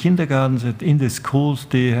the kindergartens and in the schools,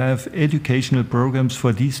 they have educational programs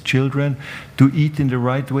for these children to eat in the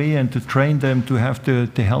right way and to train them to have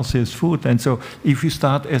the healthiest food. And so if you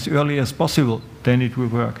start as early as possible, then it will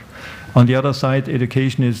work. On the other side,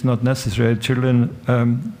 education is not necessary. Children,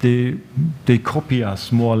 they copy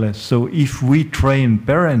us more or less. So if we train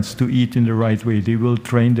parents to eat in the right way, they will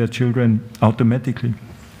train their children automatically.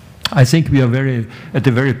 I think we are at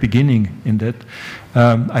the very beginning in that.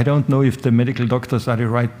 I don't know if the medical doctors are the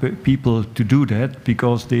right people to do that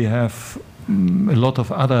because they have a lot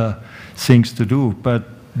of other things to do. But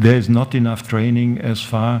there is not enough training as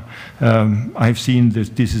far. I've seen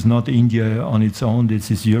that this is not India on its own, this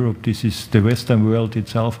is Europe, this is the Western world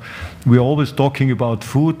itself. We're always talking about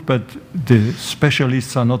food, but the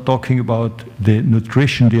specialists are not talking about the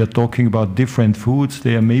nutrition, they are talking about different foods.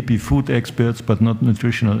 They are maybe food experts, but not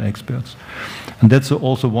nutritional experts. And that's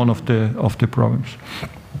also one of the problems.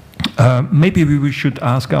 Maybe we should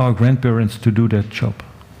ask our grandparents to do that job.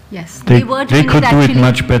 Yes, They were they doing could it do it actually.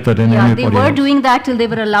 much better than Yeah, anybody they were else. doing that till they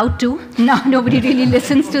were allowed to. Now nobody really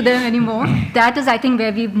listens to them anymore. That is, I think,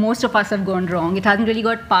 where most of us have gone wrong. It hasn't really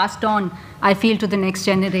got passed on, I feel, to the next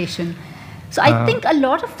generation. So I think a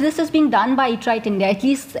lot of this is being done by Eat Right India. At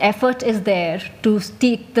least effort is there to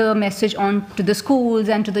take the message on to the schools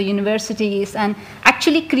and to the universities and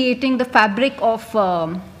actually creating the fabric of,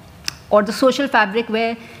 or the social fabric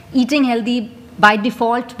where eating healthy by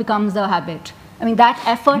default becomes a habit. I mean, that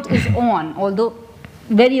effort is on, although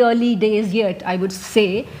very early days yet, I would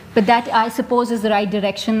say, but that, I suppose, is the right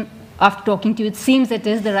direction. After talking to you, it seems it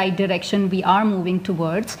is the right direction we are moving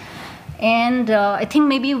towards. And I think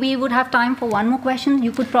maybe we would have time for one more question.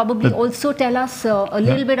 You could probably also tell us a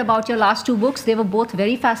little bit about your last two books. They were both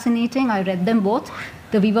very fascinating. I read them both,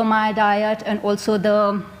 the Viva Maya Diet and also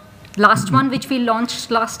the last one, which we launched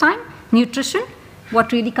last time, Nutrition,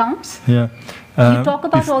 What Really Counts. Yeah. You talk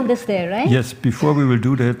about all this there, right? Yes, before we will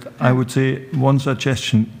do that, I would say one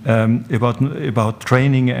suggestion about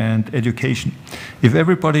training and education. If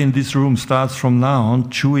everybody in this room starts from now on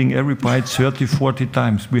chewing every bite 30, 40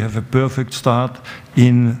 times, we have a perfect start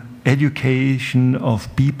in education of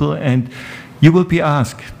people, and you will be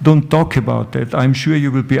asked, don't talk about that, I'm sure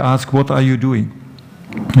you will be asked, what are you doing?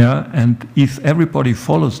 Yeah, and if everybody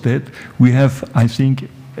follows that, we have, I think,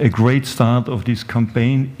 a great start of this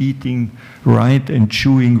campaign, eating right and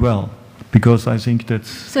chewing well, because I think that's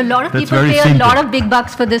So a lot of people pay a lot of big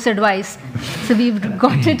bucks for this advice. So we've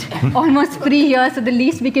got it almost free here, so the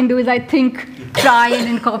least we can do is, I think, try and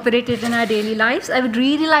incorporate it in our daily lives. I would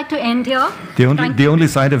really like to end here. The only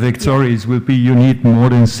side effect, sorry, will be you need more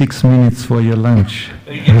than 6 minutes for your lunch.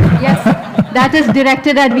 Yes, that is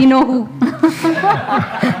directed at we know who.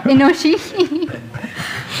 Inoshi.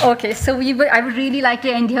 Okay, so I would really like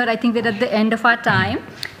to end here. I think we're at the end of our time.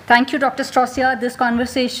 Thank you, Dr. Stosur. This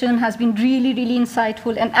conversation has been really, really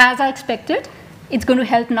insightful. And as I expected, it's going to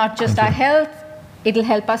help not just our health, it'll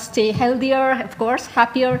help us stay healthier, of course,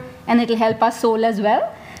 happier, and it'll help our soul as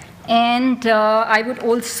well. And I would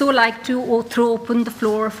also like to throw open the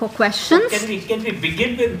floor for questions. Can we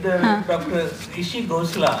begin with Dr. Ishi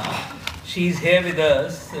Ghosla? She's here with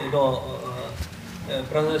us,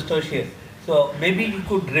 Professor Stosur. So maybe you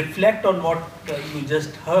could reflect on what you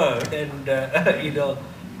just heard and,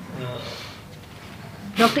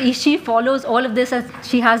 Dr. Ishi follows all of this, as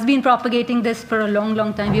she has been propagating this for a long,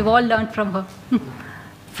 long time. We've all learned from her.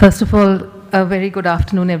 First of all, a very good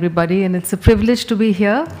afternoon, everybody. And it's a privilege to be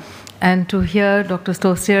here and to hear Dr.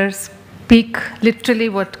 Stosur speak literally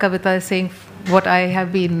what Kavita is saying, what I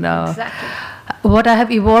have been... Exactly. What I have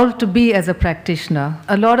evolved to be as a practitioner.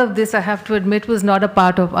 A lot of this, I have to admit, was not a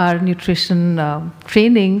part of our nutrition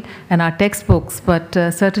training and our textbooks, but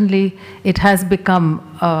certainly it has become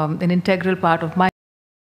an integral part of my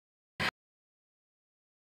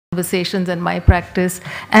conversations and my practice.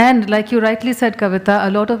 And like you rightly said, Kavita, a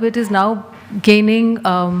lot of it is now gaining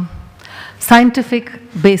scientific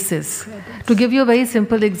basis. To give you a very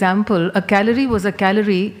simple example, a calorie was a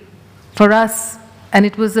calorie for us, and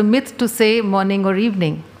it was a myth to say morning or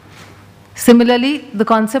evening. Similarly, the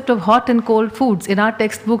concept of hot and cold foods in our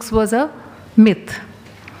textbooks was a myth.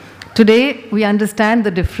 Today, we understand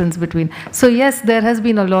the difference between. So yes, there has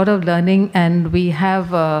been a lot of learning, and we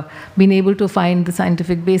have been able to find the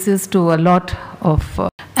scientific basis to a lot of...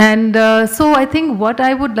 So I think what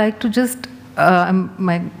I would like to just...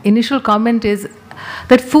 my initial comment is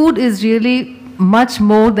that food is really much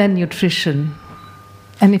more than nutrition.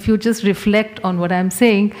 And if you just reflect on what I'm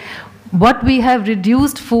saying, what we have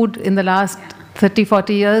reduced food in the last 30,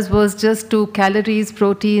 40 years was just to calories,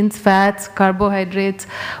 proteins, fats, carbohydrates,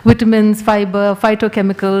 vitamins, fiber,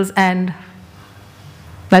 phytochemicals, and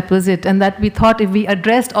that was it. And that we thought if we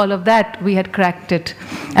addressed all of that, we had cracked it.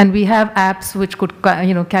 And we have apps which could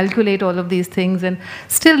calculate all of these things, and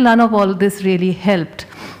still none of all this really helped.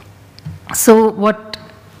 So what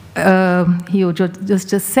you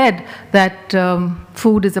just said, that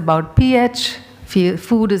food is about pH,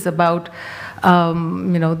 food is about,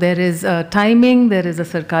 there is a timing, there is a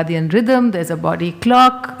circadian rhythm, there's a body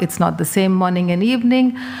clock, it's not the same morning and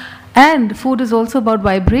evening. And food is also about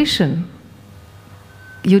vibration.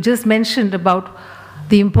 You just mentioned about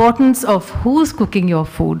the importance of who's cooking your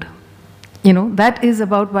food. That is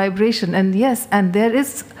about vibration. And yes, and there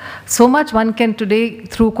is so much one can today,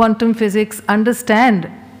 through quantum physics, understand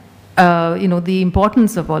the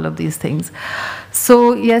importance of all of these things.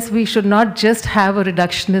 So yes, we should not just have a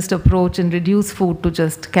reductionist approach and reduce food to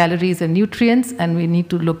just calories and nutrients, and we need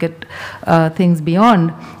to look at things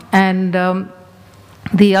beyond. And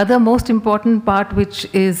the other most important part, which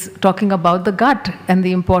is talking about the gut and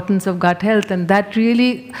the importance of gut health, and that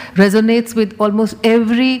really resonates with almost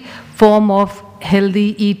every form of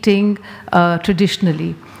healthy eating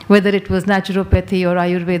traditionally, whether it was naturopathy or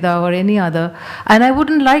Ayurveda or any other. And I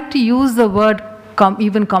wouldn't like to use the word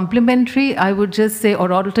even complementary, I would just say,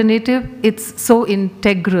 or alternative. It's so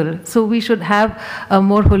integral. So we should have a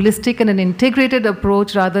more holistic and an integrated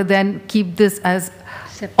approach rather than keep this as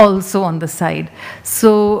also on the side.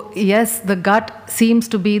 So yes, the gut seems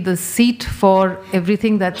to be the seat for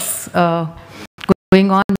everything that's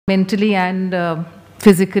going on mentally and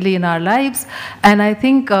physically in our lives. And I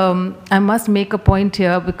think I must make a point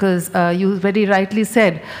here, because you very rightly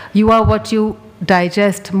said, you are what you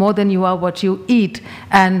digest more than you are what you eat.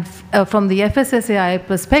 And from the FSSAI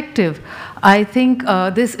perspective, I think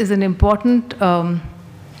this is an important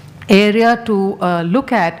area to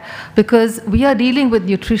look at, because we are dealing with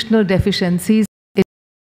nutritional deficiencies in a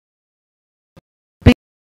big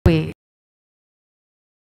way.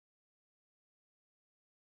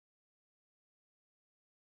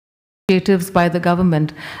 Initiatives by the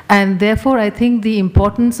government, and therefore I think the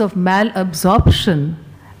importance of malabsorption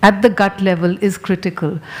at the gut level is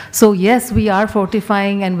critical. So yes, we are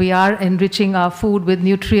fortifying and we are enriching our food with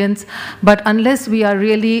nutrients, but unless we are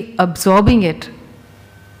really absorbing it,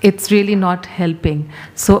 it's really not helping.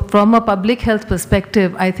 So from a public health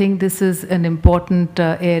perspective, I think this is an important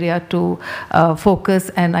area to focus,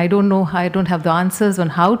 and I don't know, I don't have the answers on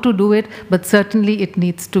how to do it, but certainly it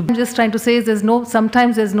needs to be. I'm just trying to say is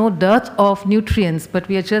sometimes there's no dearth of nutrients, but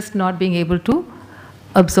we are just not being able to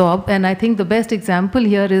absorb. And I think the best example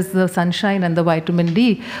here is the sunshine and the vitamin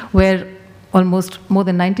D, where almost more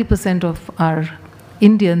than 90% of our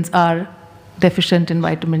Indians are deficient in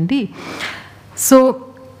vitamin D. So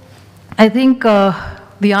I think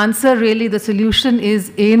the answer, really, the solution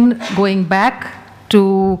is in going back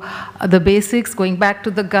to the basics, going back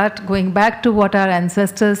to the gut, going back to what our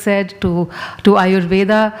ancestors said, to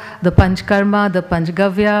Ayurveda, the Panchkarma, the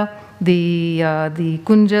Panchgavya, the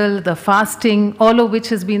Kunjal, the fasting, all of which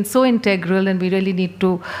has been so integral, and we really need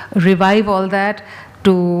to revive all that,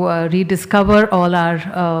 to rediscover all our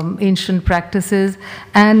ancient practices,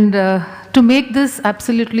 and to make this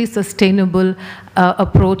absolutely sustainable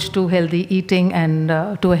approach to healthy eating and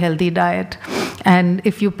to a healthy diet. And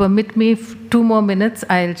if you permit me 2 more minutes,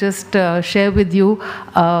 I'll just share with you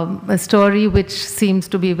a story which seems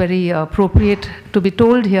to be very appropriate to be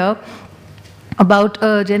told here, about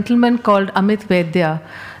a gentleman called Amit Vaidya.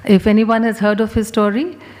 If anyone has heard of his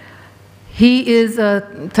story, he is a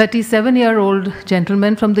 37-year-old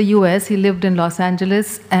gentleman from the US. He lived in Los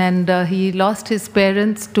Angeles, and he lost his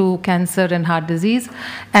parents to cancer and heart disease.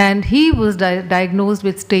 And he was diagnosed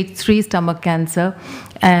with stage 3 stomach cancer,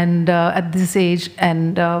 and at this age.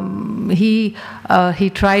 And he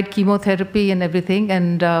tried chemotherapy and everything,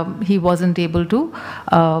 and he wasn't able to.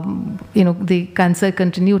 The cancer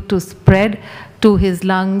continued to spread to his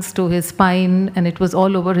lungs, to his spine, and it was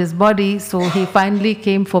all over his body. So he finally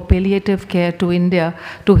came for palliative care to India,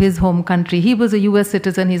 to his home country. He was a US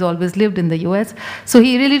citizen, he's always lived in the US. So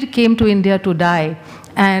he really came to India to die.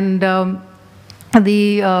 And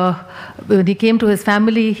when he came to his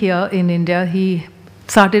family here in India, he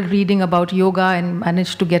started reading about yoga and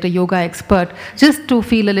managed to get a yoga expert just to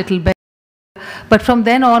feel a little better. But from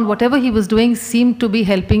then on, whatever he was doing seemed to be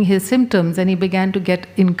helping his symptoms, and he began to get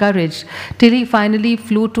encouraged, till he finally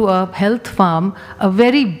flew to a health farm, a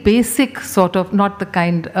very basic sort of, not the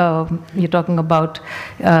kind you're talking about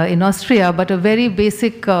in Austria, but a very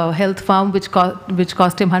basic health farm which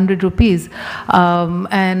cost him 100 rupees.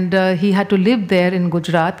 And he had to live there in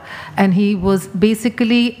Gujarat, and he was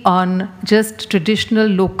basically on just traditional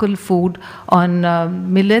local food, on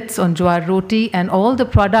millets, on jowar roti, and all the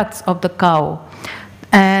products of the cow.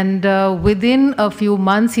 And within a few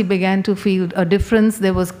months, he began to feel a difference.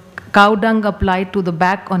 There was cow dung applied to the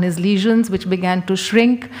back on his lesions, which began to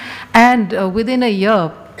shrink. And within a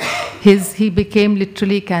year, he became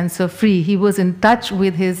literally cancer-free. He was in touch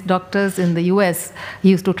with his doctors in the US. He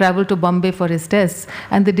used to travel to Bombay for his tests,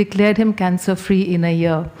 and they declared him cancer-free in a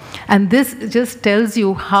year. And this just tells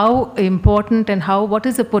you how important and what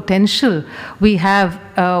is the potential we have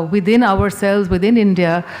within ourselves, within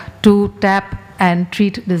India, to tap and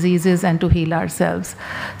treat diseases and to heal ourselves.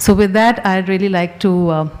 So with that, I'd really like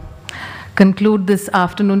to conclude this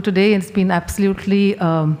afternoon today. It's been absolutely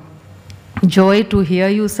joy to hear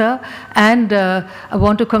you, sir. And I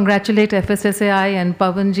want to congratulate FSSAI and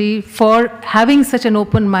Pavanji for having such an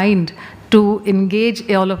open mind to engage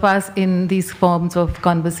all of us in these forms of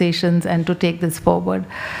conversations and to take this forward.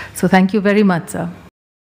 So thank you very much, sir.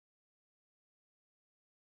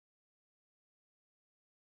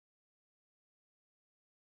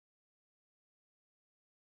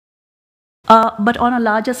 But on a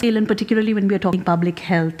larger scale, and particularly when we are talking public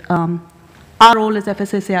health, our role as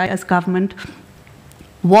FSSAI, as government,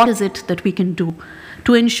 what is it that we can do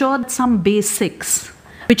to ensure that some basics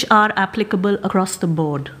which are applicable across the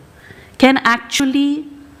board can actually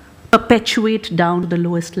perpetuate down to the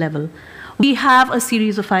lowest level? We have a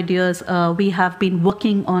series of ideas. We have been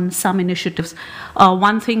working on some initiatives.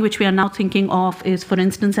 One thing which we are now thinking of is, for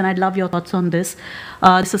instance, and I'd love your thoughts on this.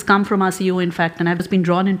 This has come from our CEO, in fact, and I've just been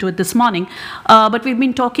drawn into it this morning. But we've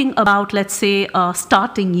been talking about, let's say,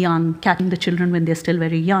 starting young, catching the children when they're still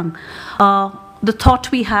very young. The thought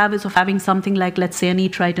we have is of having something like, let's say, an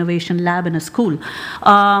Eat Right Innovation Lab in a school,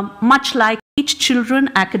 much like teach children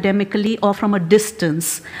academically or from a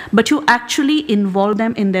distance, but you actually involve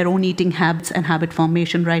them in their own eating habits and habit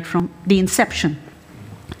formation right from the inception.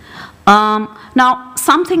 Now,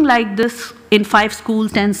 something like this in 5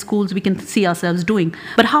 schools, 10 schools, we can see ourselves doing.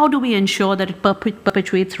 But how do we ensure that it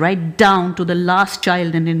perpetuates right down to the last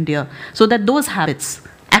child in India, so that those habits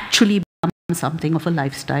actually become something of a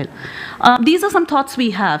lifestyle? These are some thoughts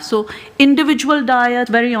we have. So individual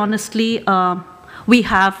diets, very honestly, we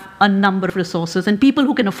have a number of resources, and people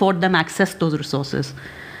who can afford them access those resources.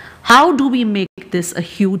 How do we make this a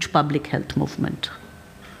huge public health movement?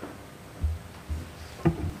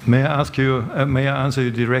 May I ask you, may I answer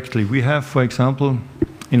you directly? We have, for example,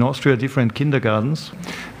 in Austria, different kindergartens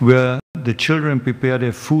where the children prepare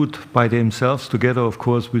their food by themselves, together, of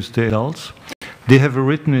course, with the adults. They have a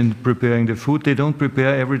written in preparing the food. They don't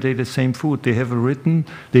prepare every day the same food. They have a written,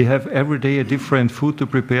 they have every day a different food to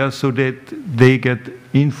prepare, so that they get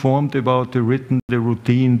informed about the written, the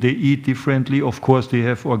routine. They eat differently. Of course, they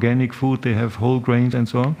have organic food, they have whole grains and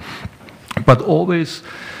so on. But always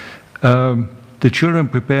the children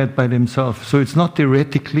prepare it by themselves. So it's not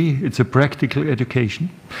theoretically, it's a practical education.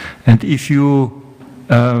 And if you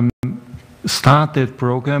start that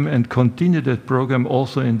program and continue that program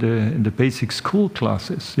also in the basic school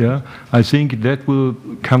classes, yeah, I think that will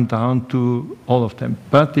come down to all of them.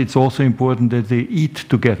 But it's also important that they eat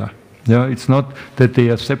together. Yeah, it's not that they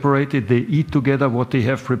are separated, they eat together what they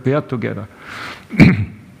have prepared together.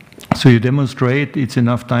 So you demonstrate it's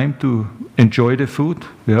enough time to enjoy the food,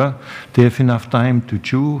 yeah, they have enough time to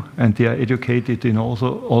chew, and they are educated in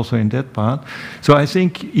also in that part. So I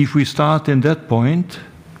think if we start in that point,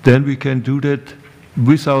 then we can do that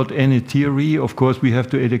without any theory. Of course, we have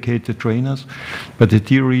to educate the trainers, but the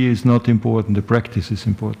theory is not important, the practice is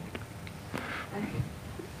important.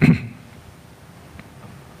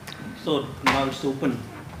 So now it's open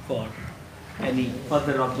for any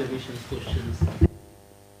further observations, questions.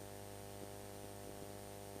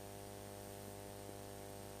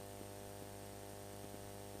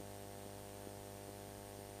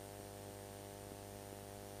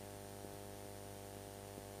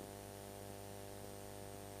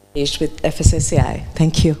 With FSSAI.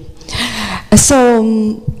 Thank you. So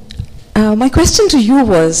my question to you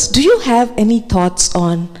was, do you have any thoughts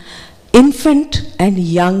on infant and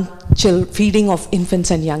young feeding of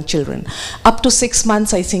infants and young children? Up to 6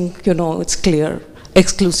 months, I think, you know, it's clear,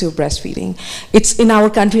 exclusive breastfeeding. It's in our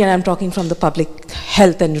country, and I'm talking from the public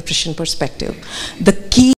health and nutrition perspective. The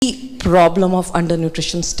key problem of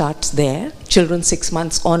undernutrition starts there, children 6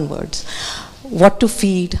 months onwards. What to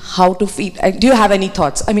feed, how to feed. Do you have any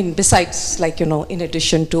thoughts? I mean, besides, like, you know, in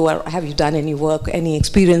addition to, or have you done any work, any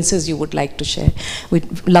experiences you would like to share?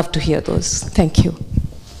 We'd love to hear those. Thank you.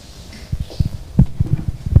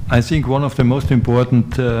 I think one of the most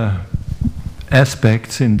important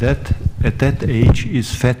aspects in that, at that age,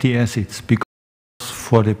 is fatty acids, because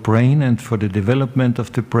for the brain and for the development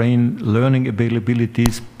of the brain, learning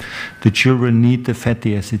abilities, the children need the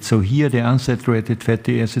fatty acids. So here the unsaturated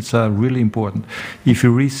fatty acids are really important. If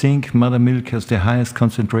you rethink, mother milk has the highest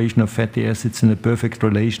concentration of fatty acids in a perfect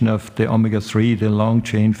relation of the omega-3, the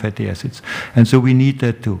long-chain fatty acids. And so we need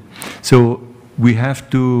that too. So we have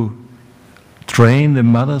to train the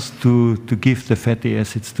mothers to give the fatty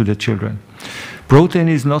acids to the children. Protein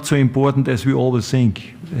is not so important as we always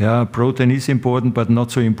think. Yeah, protein is important, but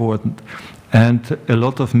not so important. And a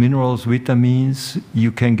lot of minerals, vitamins,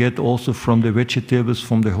 you can get also from the vegetables,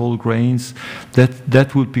 from the whole grains.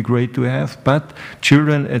 That would be great to have. But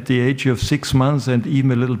children at the age of 6 months and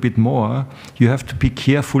even a little bit more, you have to be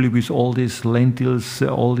carefully with all these lentils,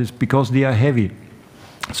 all this, because they are heavy.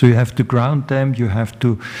 So you have to ground them, you have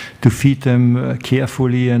to feed them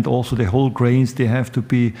carefully, and also the whole grains, they have to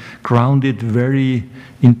be grounded very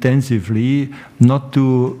intensively, not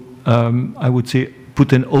to, I would say,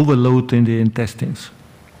 put an overload in the intestines.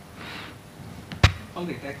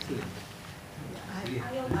 Okay, excellent.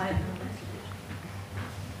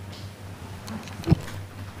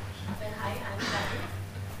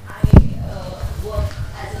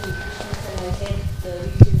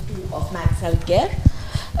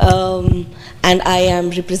 Healthcare. And I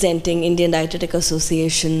am representing Indian Dietetic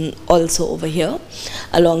Association also over here,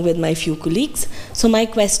 along with my few colleagues. So my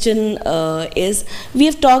question is, we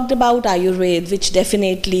have talked about Ayurveda, which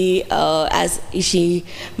definitely, as Ishi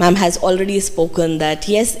ma'am has already spoken, that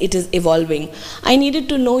yes, it is evolving. I needed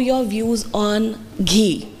to know your views on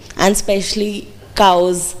ghee, and especially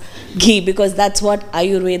cow's ghee, because that's what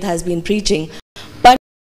Ayurveda has been preaching. But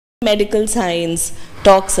medical science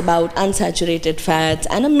talks about unsaturated fats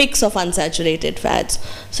and a mix of unsaturated fats.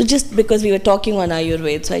 So just because we were talking on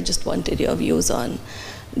Ayurveda, so I just wanted your views on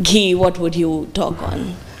ghee. What would you talk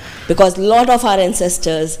on? Because a lot of our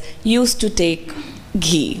ancestors used to take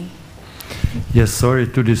ghee. Yes, sorry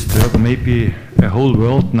to disturb maybe a whole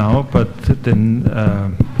world now, but the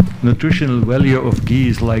nutritional value of ghee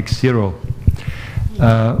is like 0.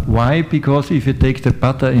 Why? Because if you take the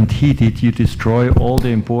butter and heat it, you destroy all the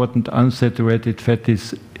important unsaturated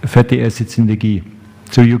fatty acids in the ghee.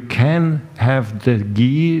 So you can have the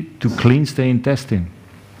ghee to cleanse the intestine,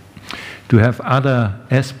 to have other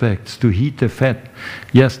aspects, to heat the fat.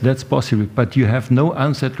 Yes, that's possible, but you have no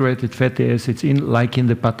unsaturated fatty acids like in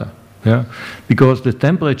the butter. Yeah? Because the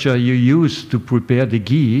temperature you use to prepare the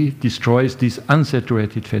ghee destroys these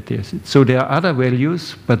unsaturated fatty acids. So there are other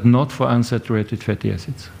values, but not for unsaturated fatty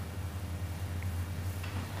acids.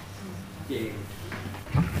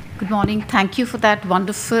 Good morning. Thank you for that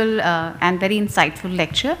wonderful and very insightful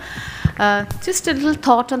lecture. Just a little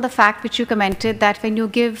thought on the fact which you commented, that when you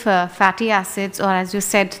give fatty acids, or as you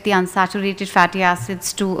said, the unsaturated fatty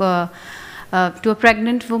acids to a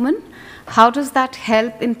pregnant woman, how does that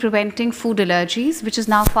help in preventing food allergies, which is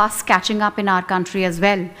now fast catching up in our country as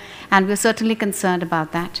well? And we're certainly concerned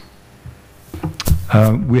about that.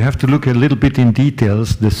 We have to look a little bit in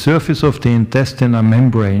details. The surface of the intestine are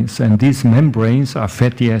membranes, and these membranes are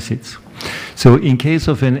fatty acids. So in case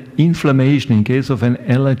of an inflammation, in case of an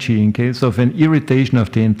allergy, in case of an irritation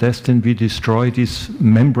of the intestine, we destroy these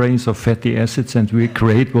membranes of fatty acids and we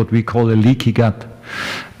create what we call a leaky gut.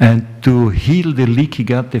 And to heal the leaky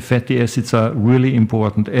gut, the fatty acids are really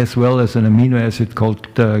important, as well as an amino acid called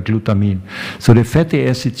glutamine. So the fatty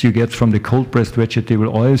acids you get from the cold-pressed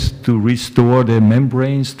vegetable oils to restore the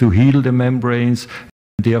membranes, to heal the membranes.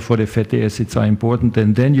 Therefore, the fatty acids are important,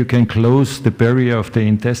 and then you can close the barrier of the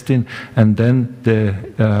intestine, and then the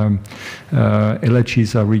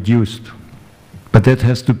allergies are reduced. But that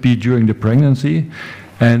has to be during the pregnancy.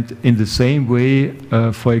 And in the same way,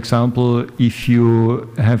 for example, if you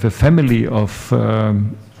have a family of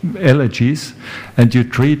allergies and you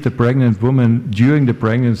treat the pregnant woman during the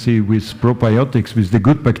pregnancy with probiotics, with the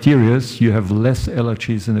good bacteria, you have less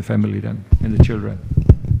allergies in the family than in the children.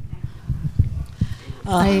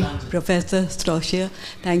 Professor Strauss,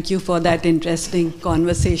 thank you for that interesting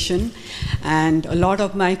conversation. And a lot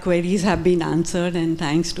of my queries have been answered, and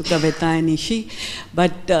thanks to Kavita and Ishi.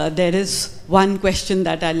 But there is one question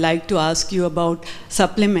that I'd like to ask you about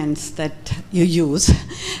supplements that you use.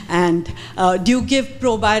 And do you give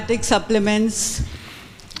probiotic supplements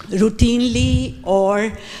routinely,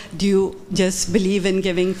 or do you just believe in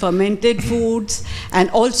giving fermented foods? And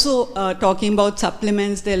also talking about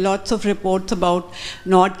supplements, there are lots of reports about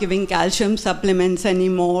not giving calcium supplements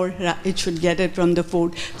anymore. It should get it from the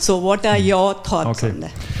food. So what are your thoughts on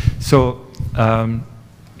that? So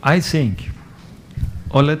I think,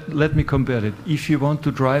 or let me compare it. If you want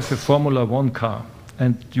to drive a Formula 1 car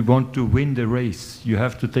and you want to win the race, you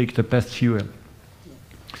have to take the best fuel.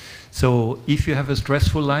 So if you have a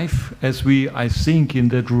stressful life, as we, I think, in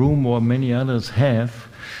that room or many others have,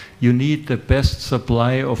 you need the best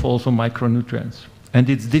supply of also micronutrients. And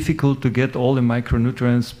it's difficult to get all the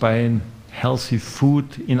micronutrients by healthy food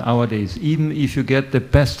in our days. Even if you get the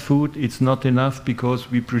best food, it's not enough, because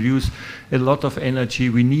we produce a lot of energy,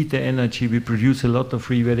 we need the energy, we produce a lot of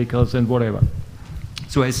free radicals and whatever.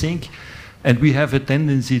 So I think, and we have a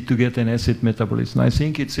tendency to get an acid metabolism. I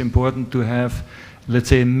think it's important to have, let's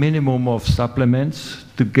say, a minimum of supplements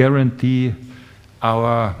to guarantee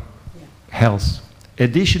our health.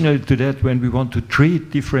 Additional to that, when we want to treat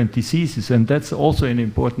different diseases, and that's also an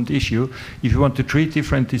important issue, if you want to treat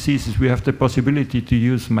different diseases, we have the possibility to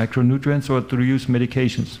use micronutrients or to use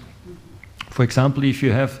medications. For example, if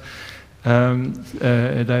you have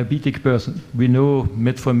a diabetic person, we know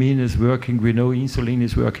metformin is working, we know insulin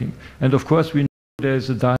is working. And of course, we know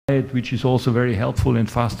there's a diet which is also very helpful, and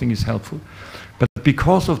fasting is helpful. But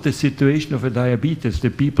because of the situation of a diabetes, the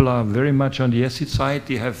people are very much on the acid side,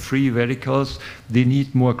 they have free radicals, they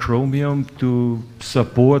need more chromium to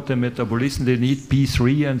support the metabolism, they need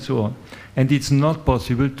B3 and so on. And it's not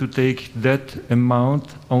possible to take that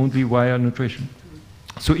amount only via nutrition.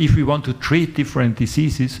 So if we want to treat different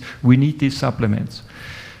diseases, we need these supplements.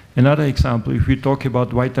 Another example, if we talk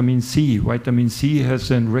about vitamin C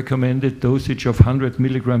has a recommended dosage of 100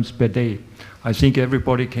 milligrams per day. I think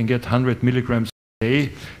everybody can get 100 milligrams per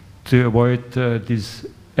day to avoid this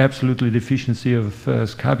absolutely deficiency of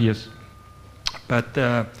scabies. But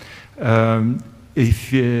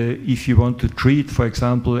if you want to treat, for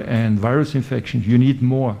example, a virus infection, you need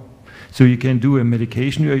more. So you can do a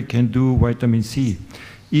medication or you can do vitamin C.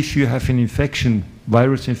 If you have an infection,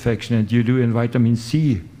 virus infection, and you do a vitamin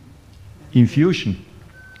C infusion,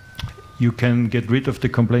 you can get rid of the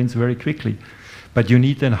complaints very quickly. But you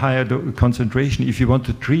need a higher concentration. If you want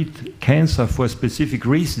to treat cancer for specific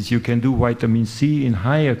reasons, you can do vitamin C in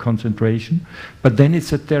higher concentration, but then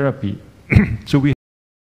it's a therapy. So we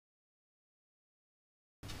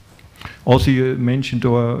also, you mentioned,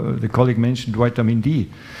 or the colleague mentioned, vitamin D.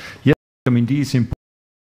 Yes, vitamin D is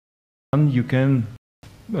important. You can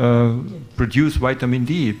produce vitamin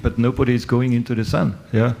D, but nobody is going into the sun.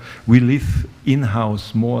 Yeah, we live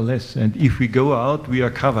in-house more or less, and if we go out, we are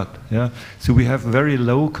covered. Yeah, so we have very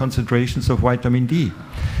low concentrations of vitamin D.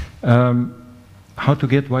 How to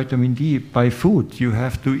get vitamin D? By food. You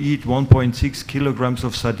have to eat 1.6 kilograms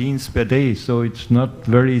of sardines per day, so it's not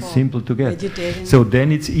very simple to get. Vegetarian. So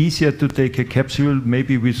then it's easier to take a capsule,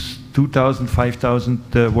 maybe with 2,000,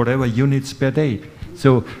 5,000, whatever units per day.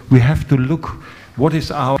 So we have to look. What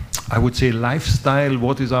is our, I would say, lifestyle,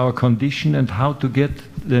 what is our condition, and how to get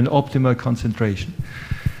an optimal concentration.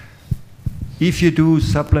 If you do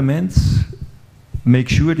supplements, make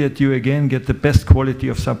sure that you again get the best quality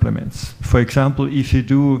of supplements. For example, if you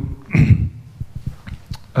do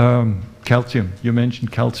calcium, you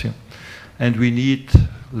mentioned calcium, and we need,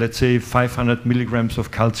 let's say, 500 milligrams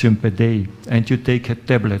of calcium per day, and you take a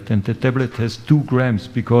tablet, and the tablet has 2 grams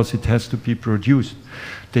because it has to be produced.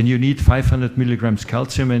 Then you need 500 milligrams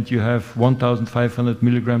calcium, and you have 1,500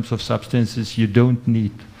 milligrams of substances you don't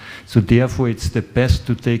need. So therefore it's the best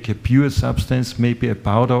to take a pure substance, maybe a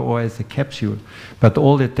powder or as a capsule. But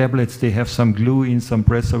all the tablets, they have some glue in, some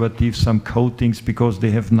preservatives, some coatings, because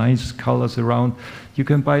they have nice colors around. You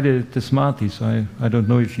can buy the Smarties. I don't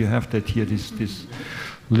know if you have that here, this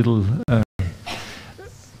little...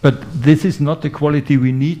 but this is not the quality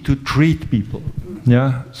we need to treat people.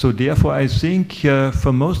 Yeah, so therefore I think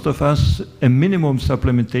for most of us a minimum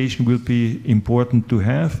supplementation will be important to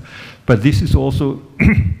have, but this is also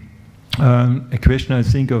a question, I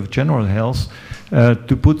think, of general health,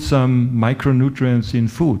 to put some micronutrients in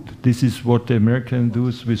food. This is what the Americans do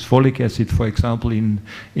with folic acid, for example,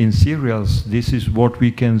 in cereals. This is what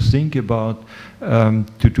we can think about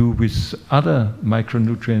to do with other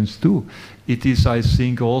micronutrients too. It is, I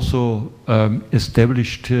think, also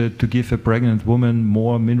established to give a pregnant woman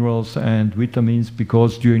more minerals and vitamins,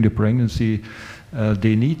 because during the pregnancy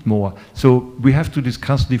they need more. So we have to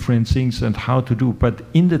discuss different things and how to do. But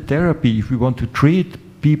in the therapy, if we want to treat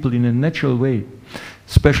people in a natural way,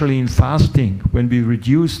 especially in fasting, when we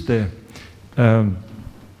reduce the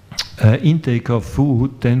intake of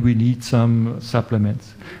food, then we need some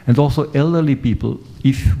supplements. And also elderly people,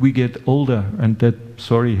 if we get older, and that,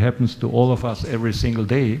 sorry, happens to all of us every single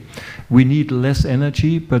day, we need less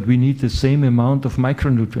energy, but we need the same amount of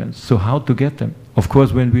micronutrients. So how to get them? Of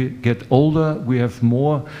course, when we get older, we have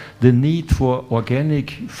more the need for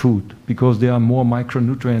organic food, because there are more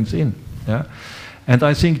micronutrients in. Yeah? And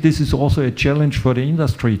I think this is also a challenge for the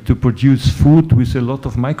industry to produce food with a lot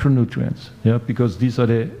of micronutrients, yeah, because these are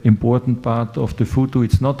the important part of the food too.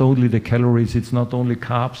 It's not only the calories, it's not only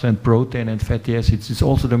carbs and protein and fatty acids, it's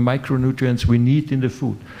also the micronutrients we need in the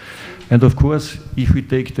food. And of course, if we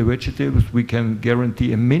take the vegetables, we can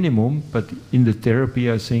guarantee a minimum, but in the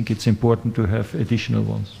therapy, I think it's important to have additional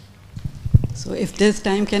ones. So if there's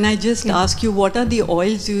time, can I just ask you, what are the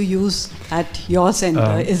oils you use at your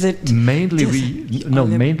center? Is it mainly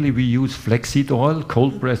mainly we use flaxseed oil,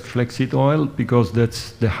 cold-pressed flaxseed oil, because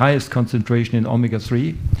that's the highest concentration in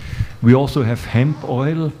omega-3. We also have hemp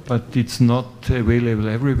oil, but it's not available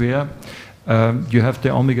everywhere. You have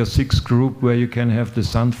the omega-6 group, where you can have the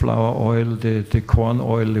sunflower oil, the corn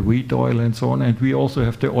oil, the wheat oil, and so on. And we also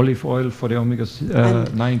have the olive oil for the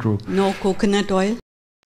omega-9 group. No coconut oil?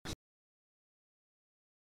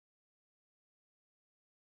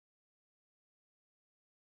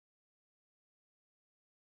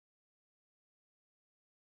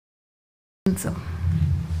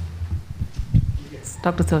 Yes,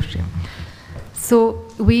 Dr. Stroshia. So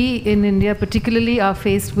we in India particularly are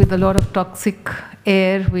faced with a lot of toxic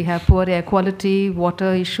air. We have poor air quality,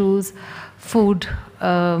 water issues, food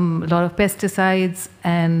a lot of pesticides,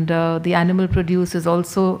 and the animal produce has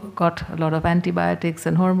also got a lot of antibiotics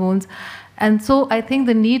and hormones. And so I think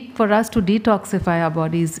the need for us to detoxify our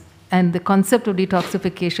bodies and the concept of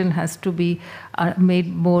detoxification has to be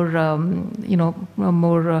made more,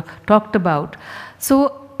 more talked about. So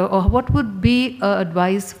what would be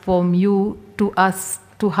advice from you to us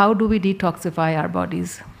to how do we detoxify our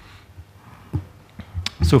bodies?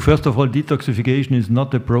 So first of all, detoxification is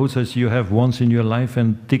not a process you have once in your life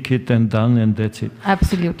and tick it and done and that's it.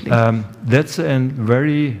 Absolutely. That's a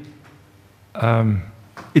very,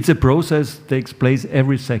 it's a process that takes place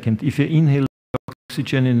every second. If you inhale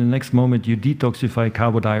oxygen, in the next moment you detoxify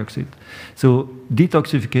carbon dioxide. So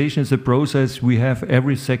detoxification is a process we have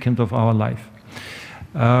every second of our life.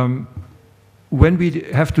 When we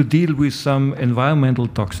have to deal with some environmental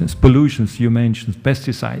toxins, pollutions you mentioned,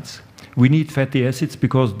 pesticides, we need fatty acids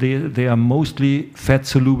because they are mostly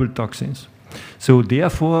fat-soluble toxins. So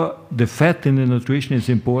therefore, the fat in the nutrition is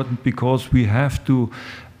important because we have to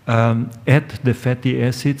add the fatty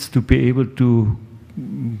acids to be able to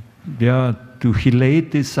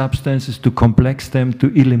chelate these substances, to complex them,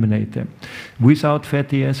 to eliminate them. Without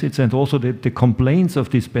fatty acids, and also the complaints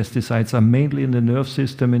of these pesticides are mainly in the nerve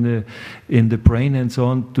system, in the brain and so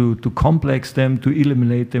on, to complex them, to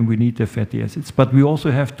eliminate them, we need the fatty acids. But we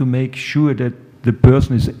also have to make sure that the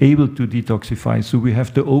person is able to detoxify. So we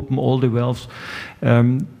have to open all the valves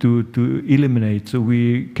to eliminate. So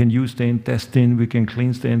we can use the intestine, we can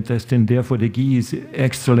cleanse the intestine. Therefore, the ghee is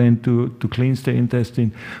excellent to cleanse the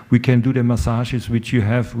intestine. We can do the massages which you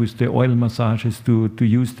have with the oil massages to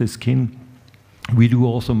use the skin. We do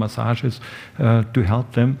also massages to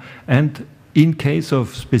help them. And in case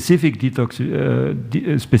of specific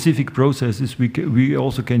specific processes, we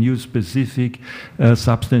also can use specific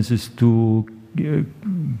substances to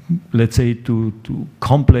let's say to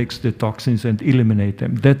complex the toxins and eliminate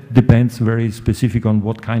them. That depends very specific on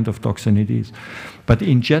what kind of toxin it is. But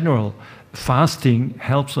in general, fasting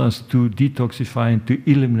helps us to detoxify and to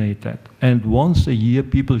eliminate that. And once a year,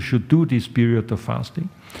 people should do this period of fasting.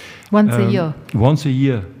 Once a year? Once a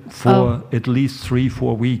year for at least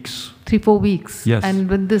 3-4 weeks. 3-4 weeks? Yes. And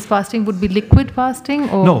when this fasting would be liquid fasting?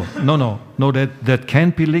 Or? No, that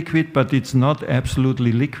can be liquid, but it's not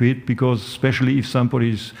absolutely liquid, because especially if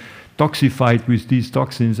somebody is toxified with these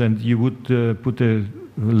toxins and you would put a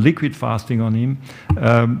liquid fasting on him,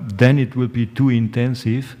 then it will be too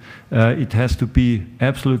intensive. It has to be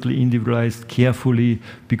absolutely individualized carefully,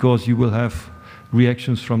 because you will have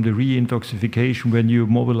reactions from the re-intoxication when you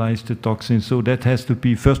mobilize the toxins. So that has to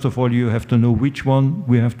be, first of all, you have to know which one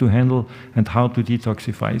we have to handle and how to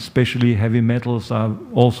detoxify. Especially heavy metals are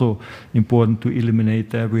also important to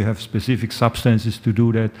eliminate. We have specific substances to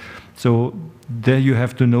do that. So there you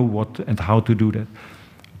have to know what and how to do that.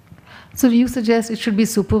 So do you suggest it should be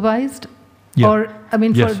supervised? Yeah. Or, I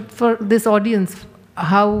mean, yes. for this audience,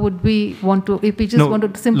 how would we want to, if we just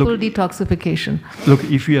wanted simple detoxification? Look,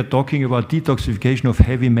 if we are talking about detoxification of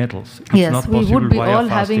heavy metals, it's not possible we would be all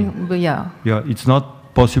fasting. having, Yeah, it's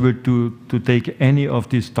not possible to take any of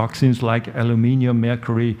these toxins like aluminium,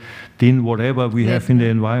 mercury, tin, whatever we have in the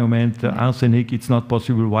environment, arsenic. It's not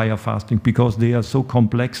possible via fasting, because they are so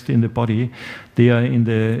complex in the body. They are in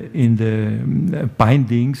the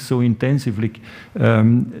bindings so intensively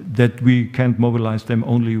that we can't mobilize them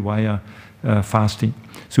only via fasting.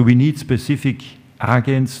 So we need specific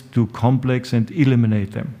agents to complex and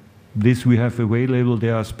eliminate them. This we have available.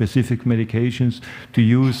 There are specific medications to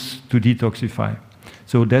use to detoxify.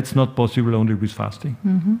 So that's not possible only with fasting.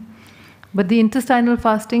 Mm-hmm. But the intestinal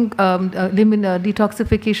fasting,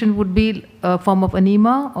 detoxification would be a form of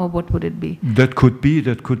enema, or what would it be? That could be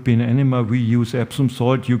an enema. We use Epsom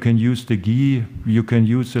salt. You can use the ghee. You can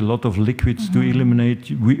use a lot of liquids to eliminate.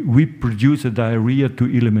 We produce a diarrhea to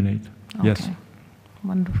eliminate. Okay. Yes.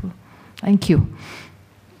 Wonderful. Thank you.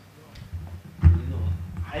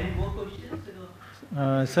 Any more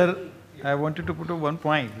questions? Sir, I wanted to put up one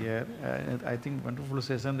point here. I think wonderful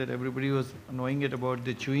session that everybody was knowing it about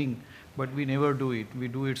the chewing, but we never do it. We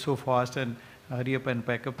do it so fast and hurry up and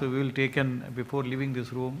pack up. So we will take and before leaving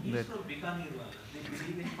this room. That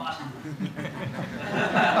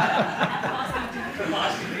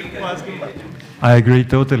I agree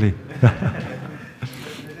totally.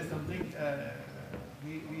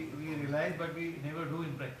 we realize, but we never do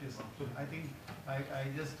in practice. So I think I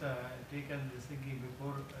just taken this thinking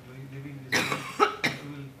before leaving this room. We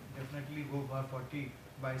will definitely go for 40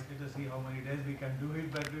 bites. Let us see how many days we can do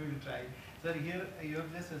it, but we will try. Sir, here you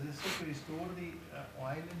have just suggested to restore the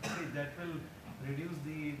oil in fridge. That will reduce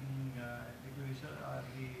the liquidation or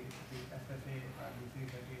the FFA or the free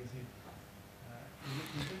fatty acid.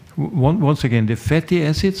 Once again, the fatty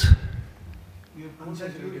acids. You have told that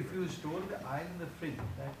if you store the oil in the fridge,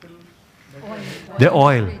 that will. The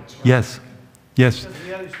oil, yes, yes. Because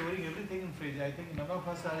we are storing everything in fridge. I think none of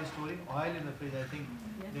us are storing oil in the fridge. I think.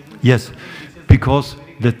 Yes, because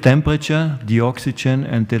the temperature, the oxygen,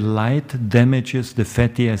 and the light damages the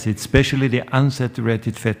fatty acids, especially the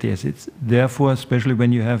unsaturated fatty acids. Therefore, especially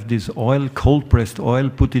when you have this oil, cold-pressed oil,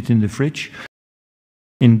 put it in the fridge,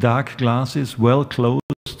 in dark glasses, well closed,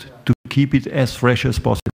 to keep it as fresh as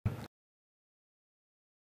possible.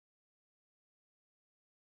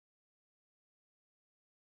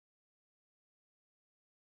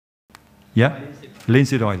 Yeah,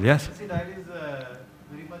 linseed oil, yes. Linseed oil is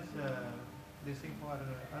very much this thing for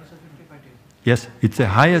unsaturated fatty acids. Yes, it's the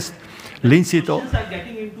highest linseed oil. Questions are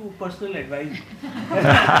getting into personal advice.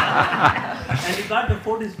 And you can't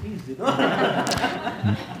afford his fees, you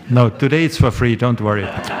know. No, today it's for free, don't worry.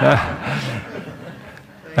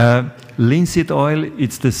 Linseed oil,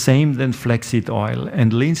 it's the same than flaxseed oil.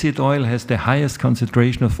 And linseed oil has the highest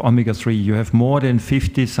concentration of omega-3. You have more than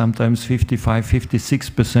 50, sometimes 55,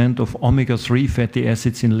 56% of omega-3 fatty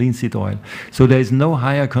acids in linseed oil. So there is no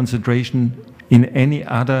higher concentration in any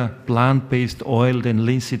other plant-based oil than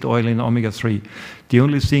linseed oil in omega-3. The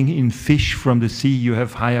only thing in fish from the sea, you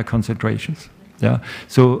have higher concentrations. Yeah?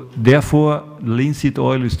 So therefore, linseed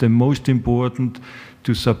oil is the most important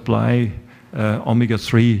to supply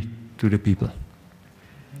omega-3 to the people.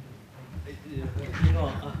 You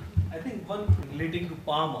know, I think one relating to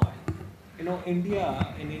palm oil. You know, in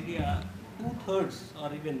India, 2/3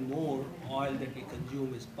 or even more oil that we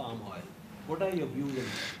consume is palm oil. What are your views on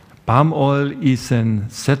that? Palm oil is a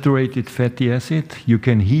saturated fatty acid. You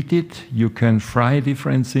can heat it, you can fry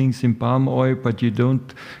different things in palm oil, but you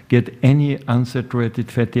don't get any unsaturated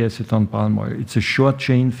fatty acid on palm oil. It's a short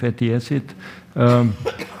chain fatty acid.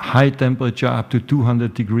 High temperature, up to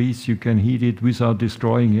 200 degrees, you can heat it without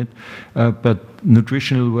destroying it. But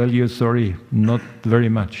nutritional value, sorry, not very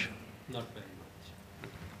much. Not very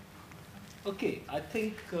much. Okay, I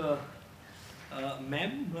think,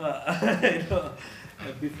 ma'am, you know,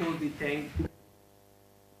 before we thank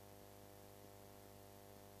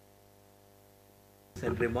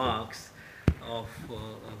and remarks of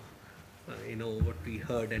you know what we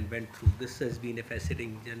heard and went through, this has been a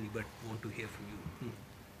fascinating journey, but want to hear from you.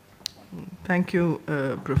 Thank you,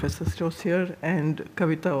 Professor Stosier, and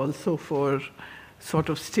Kavita also for sort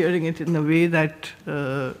of steering it in a way that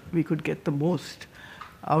we could get the most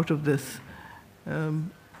out of this.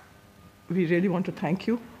 We really want to thank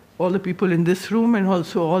you, all the people in this room, and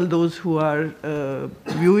also all those who are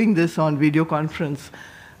viewing this on video conference,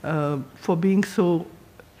 for being so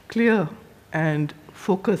clear and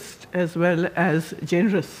focused as well as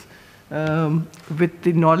generous with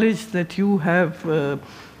the knowledge that you have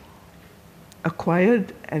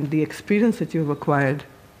acquired and the experience that you have acquired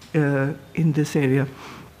in this area.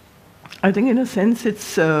 I think in a sense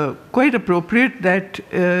it's quite appropriate that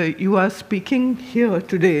you are speaking here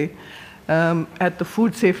today at the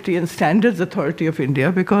Food Safety and Standards Authority of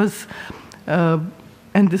India, because,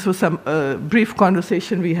 and this was some brief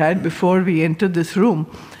conversation we had before we entered this room,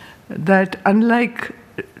 that unlike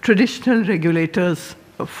traditional regulators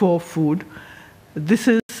for food, this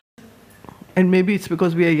is, and maybe it's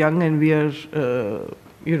because we are young and we are,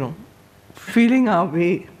 you know, feeling our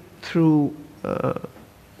way through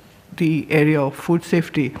the area of food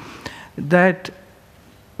safety, that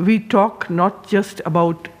we talk not just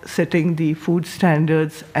about setting the food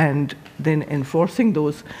standards and then enforcing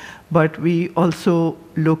those, but we also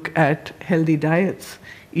look at healthy diets,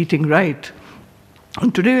 eating right.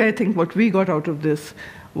 And today, I think what we got out of this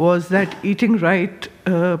was that eating right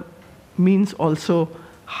means also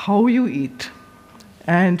how you eat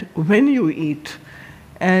and when you eat,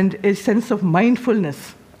 and a sense of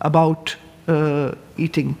mindfulness about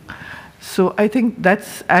eating. So I think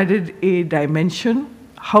that's added a dimension,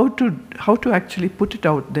 how to actually put it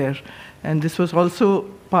out there. And this was also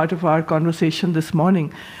part of our conversation this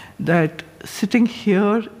morning, that sitting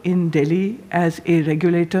here in Delhi as a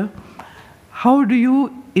regulator, how do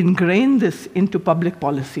you ingrain this into public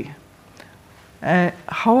policy?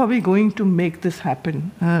 How are we going to make this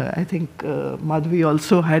happen? I think Madhvi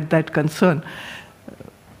also had that concern.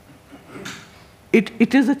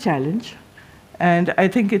 It is a challenge, and I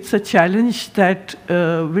think it's a challenge that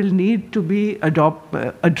will need to be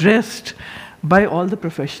addressed by all the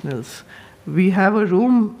professionals. We have a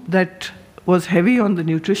room that was heavy on the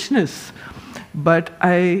nutritionists, but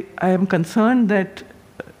I am concerned that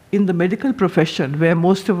in the medical profession, where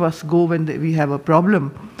most of us go when we have a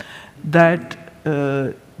problem, that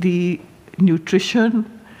the nutrition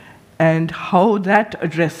and how that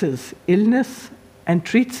addresses illness and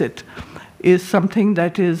treats it is something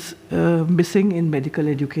that is missing in medical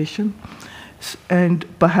education. And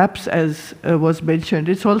perhaps, as was mentioned,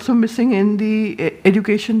 it's also missing in the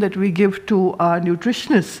education that we give to our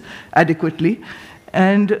nutritionists adequately,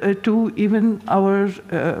 and to even our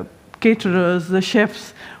caterers, the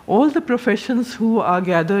chefs, all the professions who are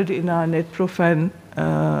gathered in our NetProfan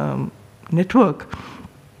network.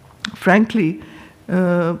 Frankly,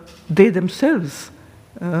 they themselves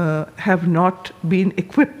have not been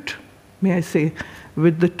equipped, may I say,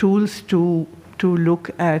 with the tools to look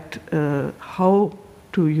at how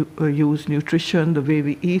to use nutrition, the way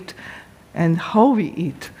we eat, and how we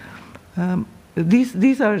eat.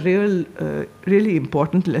 These are really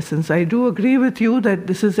important lessons. I do agree with you that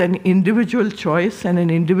this is an individual choice and an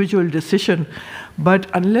individual decision, but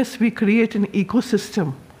unless we create an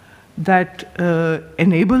ecosystem that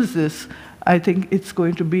enables this, I think it's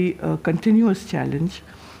going to be a continuous challenge.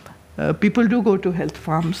 People do go to health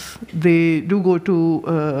farms. They do go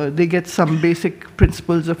to, they get some basic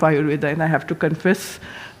principles of Ayurveda, and I have to confess,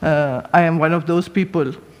 I am one of those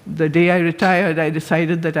people. The day I retired, I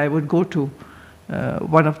decided that I would go to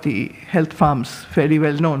one of the health farms, fairly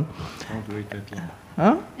well known. Don't wait that long.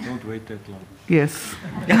 Huh? Don't wait that long. Yes.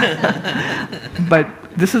 But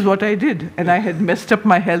this is what I did, and I had messed up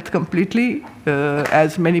my health completely,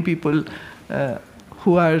 as many people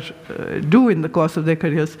who are do in the course of their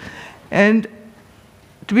careers. And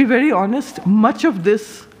to be very honest, much of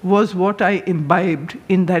this was what I imbibed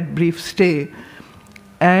in that brief stay,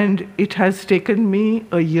 and it has taken me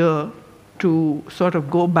a year to sort of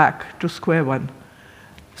go back to square one.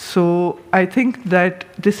 So I think that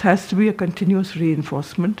this has to be a continuous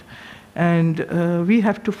reinforcement, and we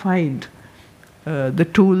have to find the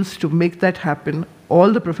tools to make that happen,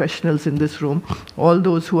 all the professionals in this room, all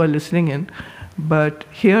those who are listening in. But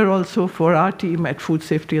here also for our team at Food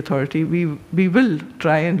Safety Authority, we will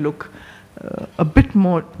try and look a bit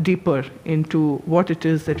more deeper into what it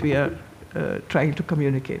is that we are trying to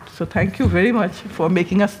communicate. So thank you very much for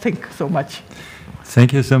making us think so much.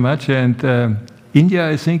 Thank you so much. And India,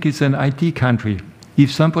 I think, is an IT country.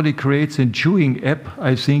 If somebody creates a chewing app,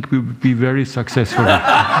 I think we would be very successful.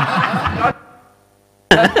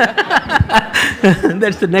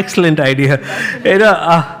 That's an excellent idea. You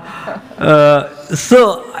know,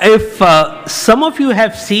 so if some of you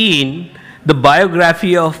have seen the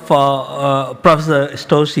biography of Professor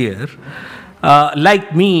Stosier,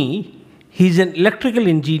 like me, he's an electrical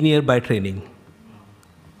engineer by training.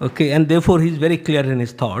 Okay, and therefore he's very clear in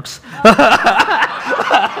his thoughts.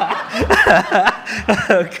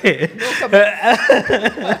 Okay.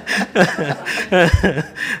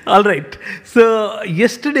 All right. So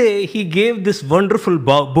yesterday he gave this wonderful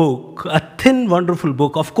book, a thin, wonderful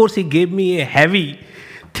book. Of course, he gave me a heavy,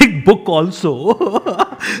 thick book also.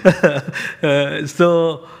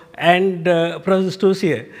 Professor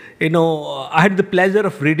Stosier, you know, I had the pleasure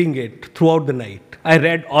of reading it throughout the night. I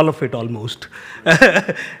read all of it almost.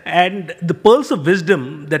 And the pearls of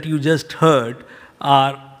wisdom that you just heard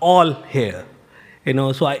are all here. You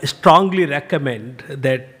know, so I strongly recommend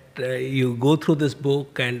that you go through this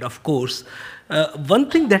book. And of course,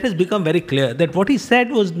 one thing that has become very clear, that what he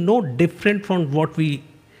said was no different from what we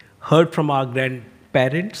heard from our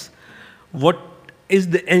grandparents. What is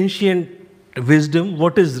the ancient wisdom,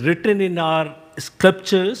 what is written in our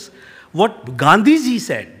sculptures, what Gandhiji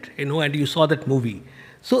said, you know, and you saw that movie.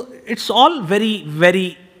 So it's all very,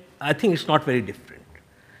 very, I think it's not very different.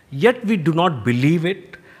 Yet we do not believe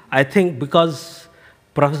it. I think because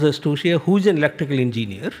Professor Stosier, who's an electrical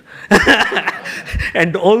engineer,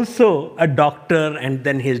 and also a doctor, and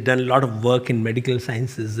then he's done a lot of work in medical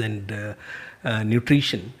sciences and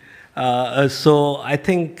nutrition. So I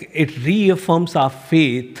think it reaffirms our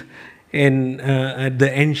faith in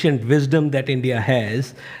the ancient wisdom that India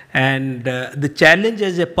has. And the challenge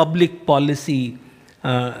as a public policy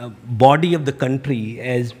body of the country,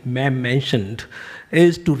 as ma'am mentioned,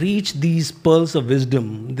 is to reach these pearls of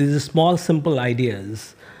wisdom, these small, simple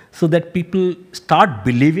ideas, so that people start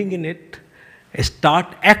believing in it,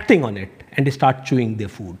 start acting on it, and start chewing their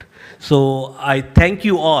food. So I thank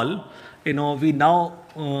you all. You know, we now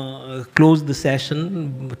close the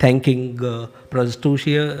session thanking Professor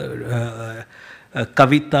Stosier,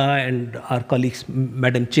 Kavita, and our colleagues,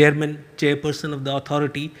 Madam Chairperson of the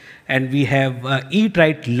authority, and we have Eat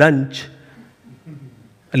Right lunch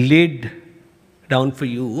laid down for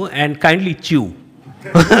you, and kindly chew.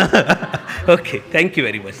 Okay, thank you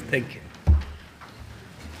very much. Thank you.